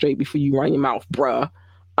facts straight before you run your mouth, bruh.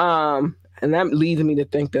 And that leads me to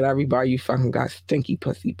think that everybody you fucking got stinky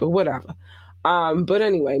pussy, but whatever. But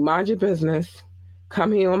anyway, mind your business.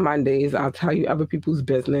 Come here on Mondays. I'll tell you other people's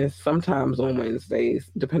business. Sometimes on Wednesdays,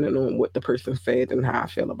 depending on what the person said and how I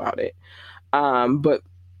feel about it. But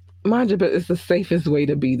mind your business. It's the safest way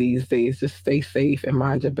to be these days. Just stay safe and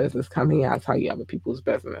mind your business. Come here. I'll tell you other people's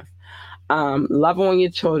business. Love on your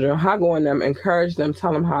children, hug on them, encourage them,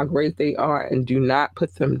 tell them how great they are, and do not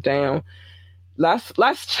put them down.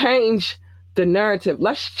 Let's change the narrative.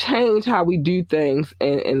 Let's change how we do things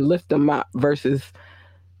and lift them up versus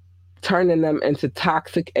turning them into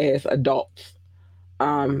toxic ass adults.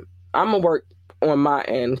 I'm gonna work on my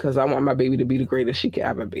end because I want my baby to be the greatest she can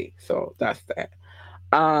ever be. So that's that.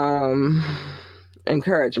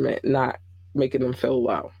 Encouragement, not making them feel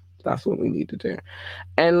low. That's what we need to do.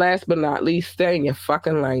 And last but not least, stay in your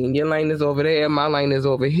fucking lane. Your lane is over there. My lane is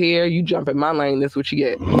over here. You jump in my lane, that's what you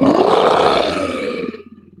get.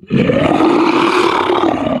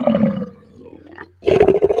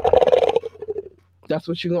 That's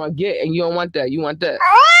what you're going to get. And you don't want that. You want that.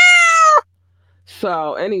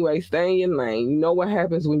 So anyway, stay in your lane. You know what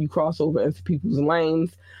happens when you cross over into people's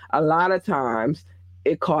lanes? A lot of times,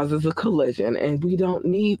 it causes a collision, and we don't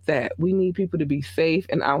need that. We need people to be safe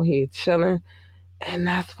and out here chilling, and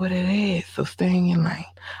that's what it is. So stay in your lane,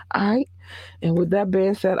 all right? And with that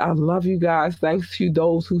being said, I love you guys. Thanks to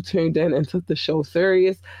those who tuned in and took the show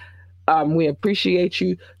serious. We appreciate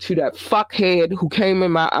you. To that fuckhead who came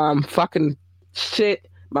in my fucking shit,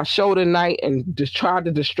 my show tonight, and just tried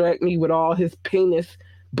to distract me with all his penis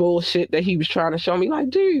bullshit that he was trying to show me. Like,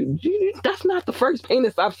 dude, that's not the first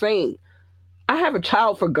penis I've seen. I have a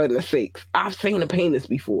child, for goodness sakes. I've seen a penis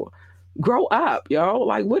before. Grow up, yo.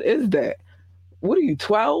 Like, what is that? What are you,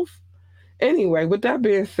 12? Anyway, with that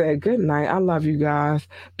being said, good night. I love you guys.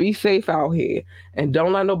 Be safe out here. And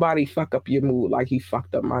don't let nobody fuck up your mood like he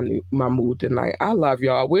fucked up my mood tonight. I love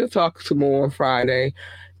y'all. We'll talk some more on Friday.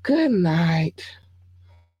 Good night.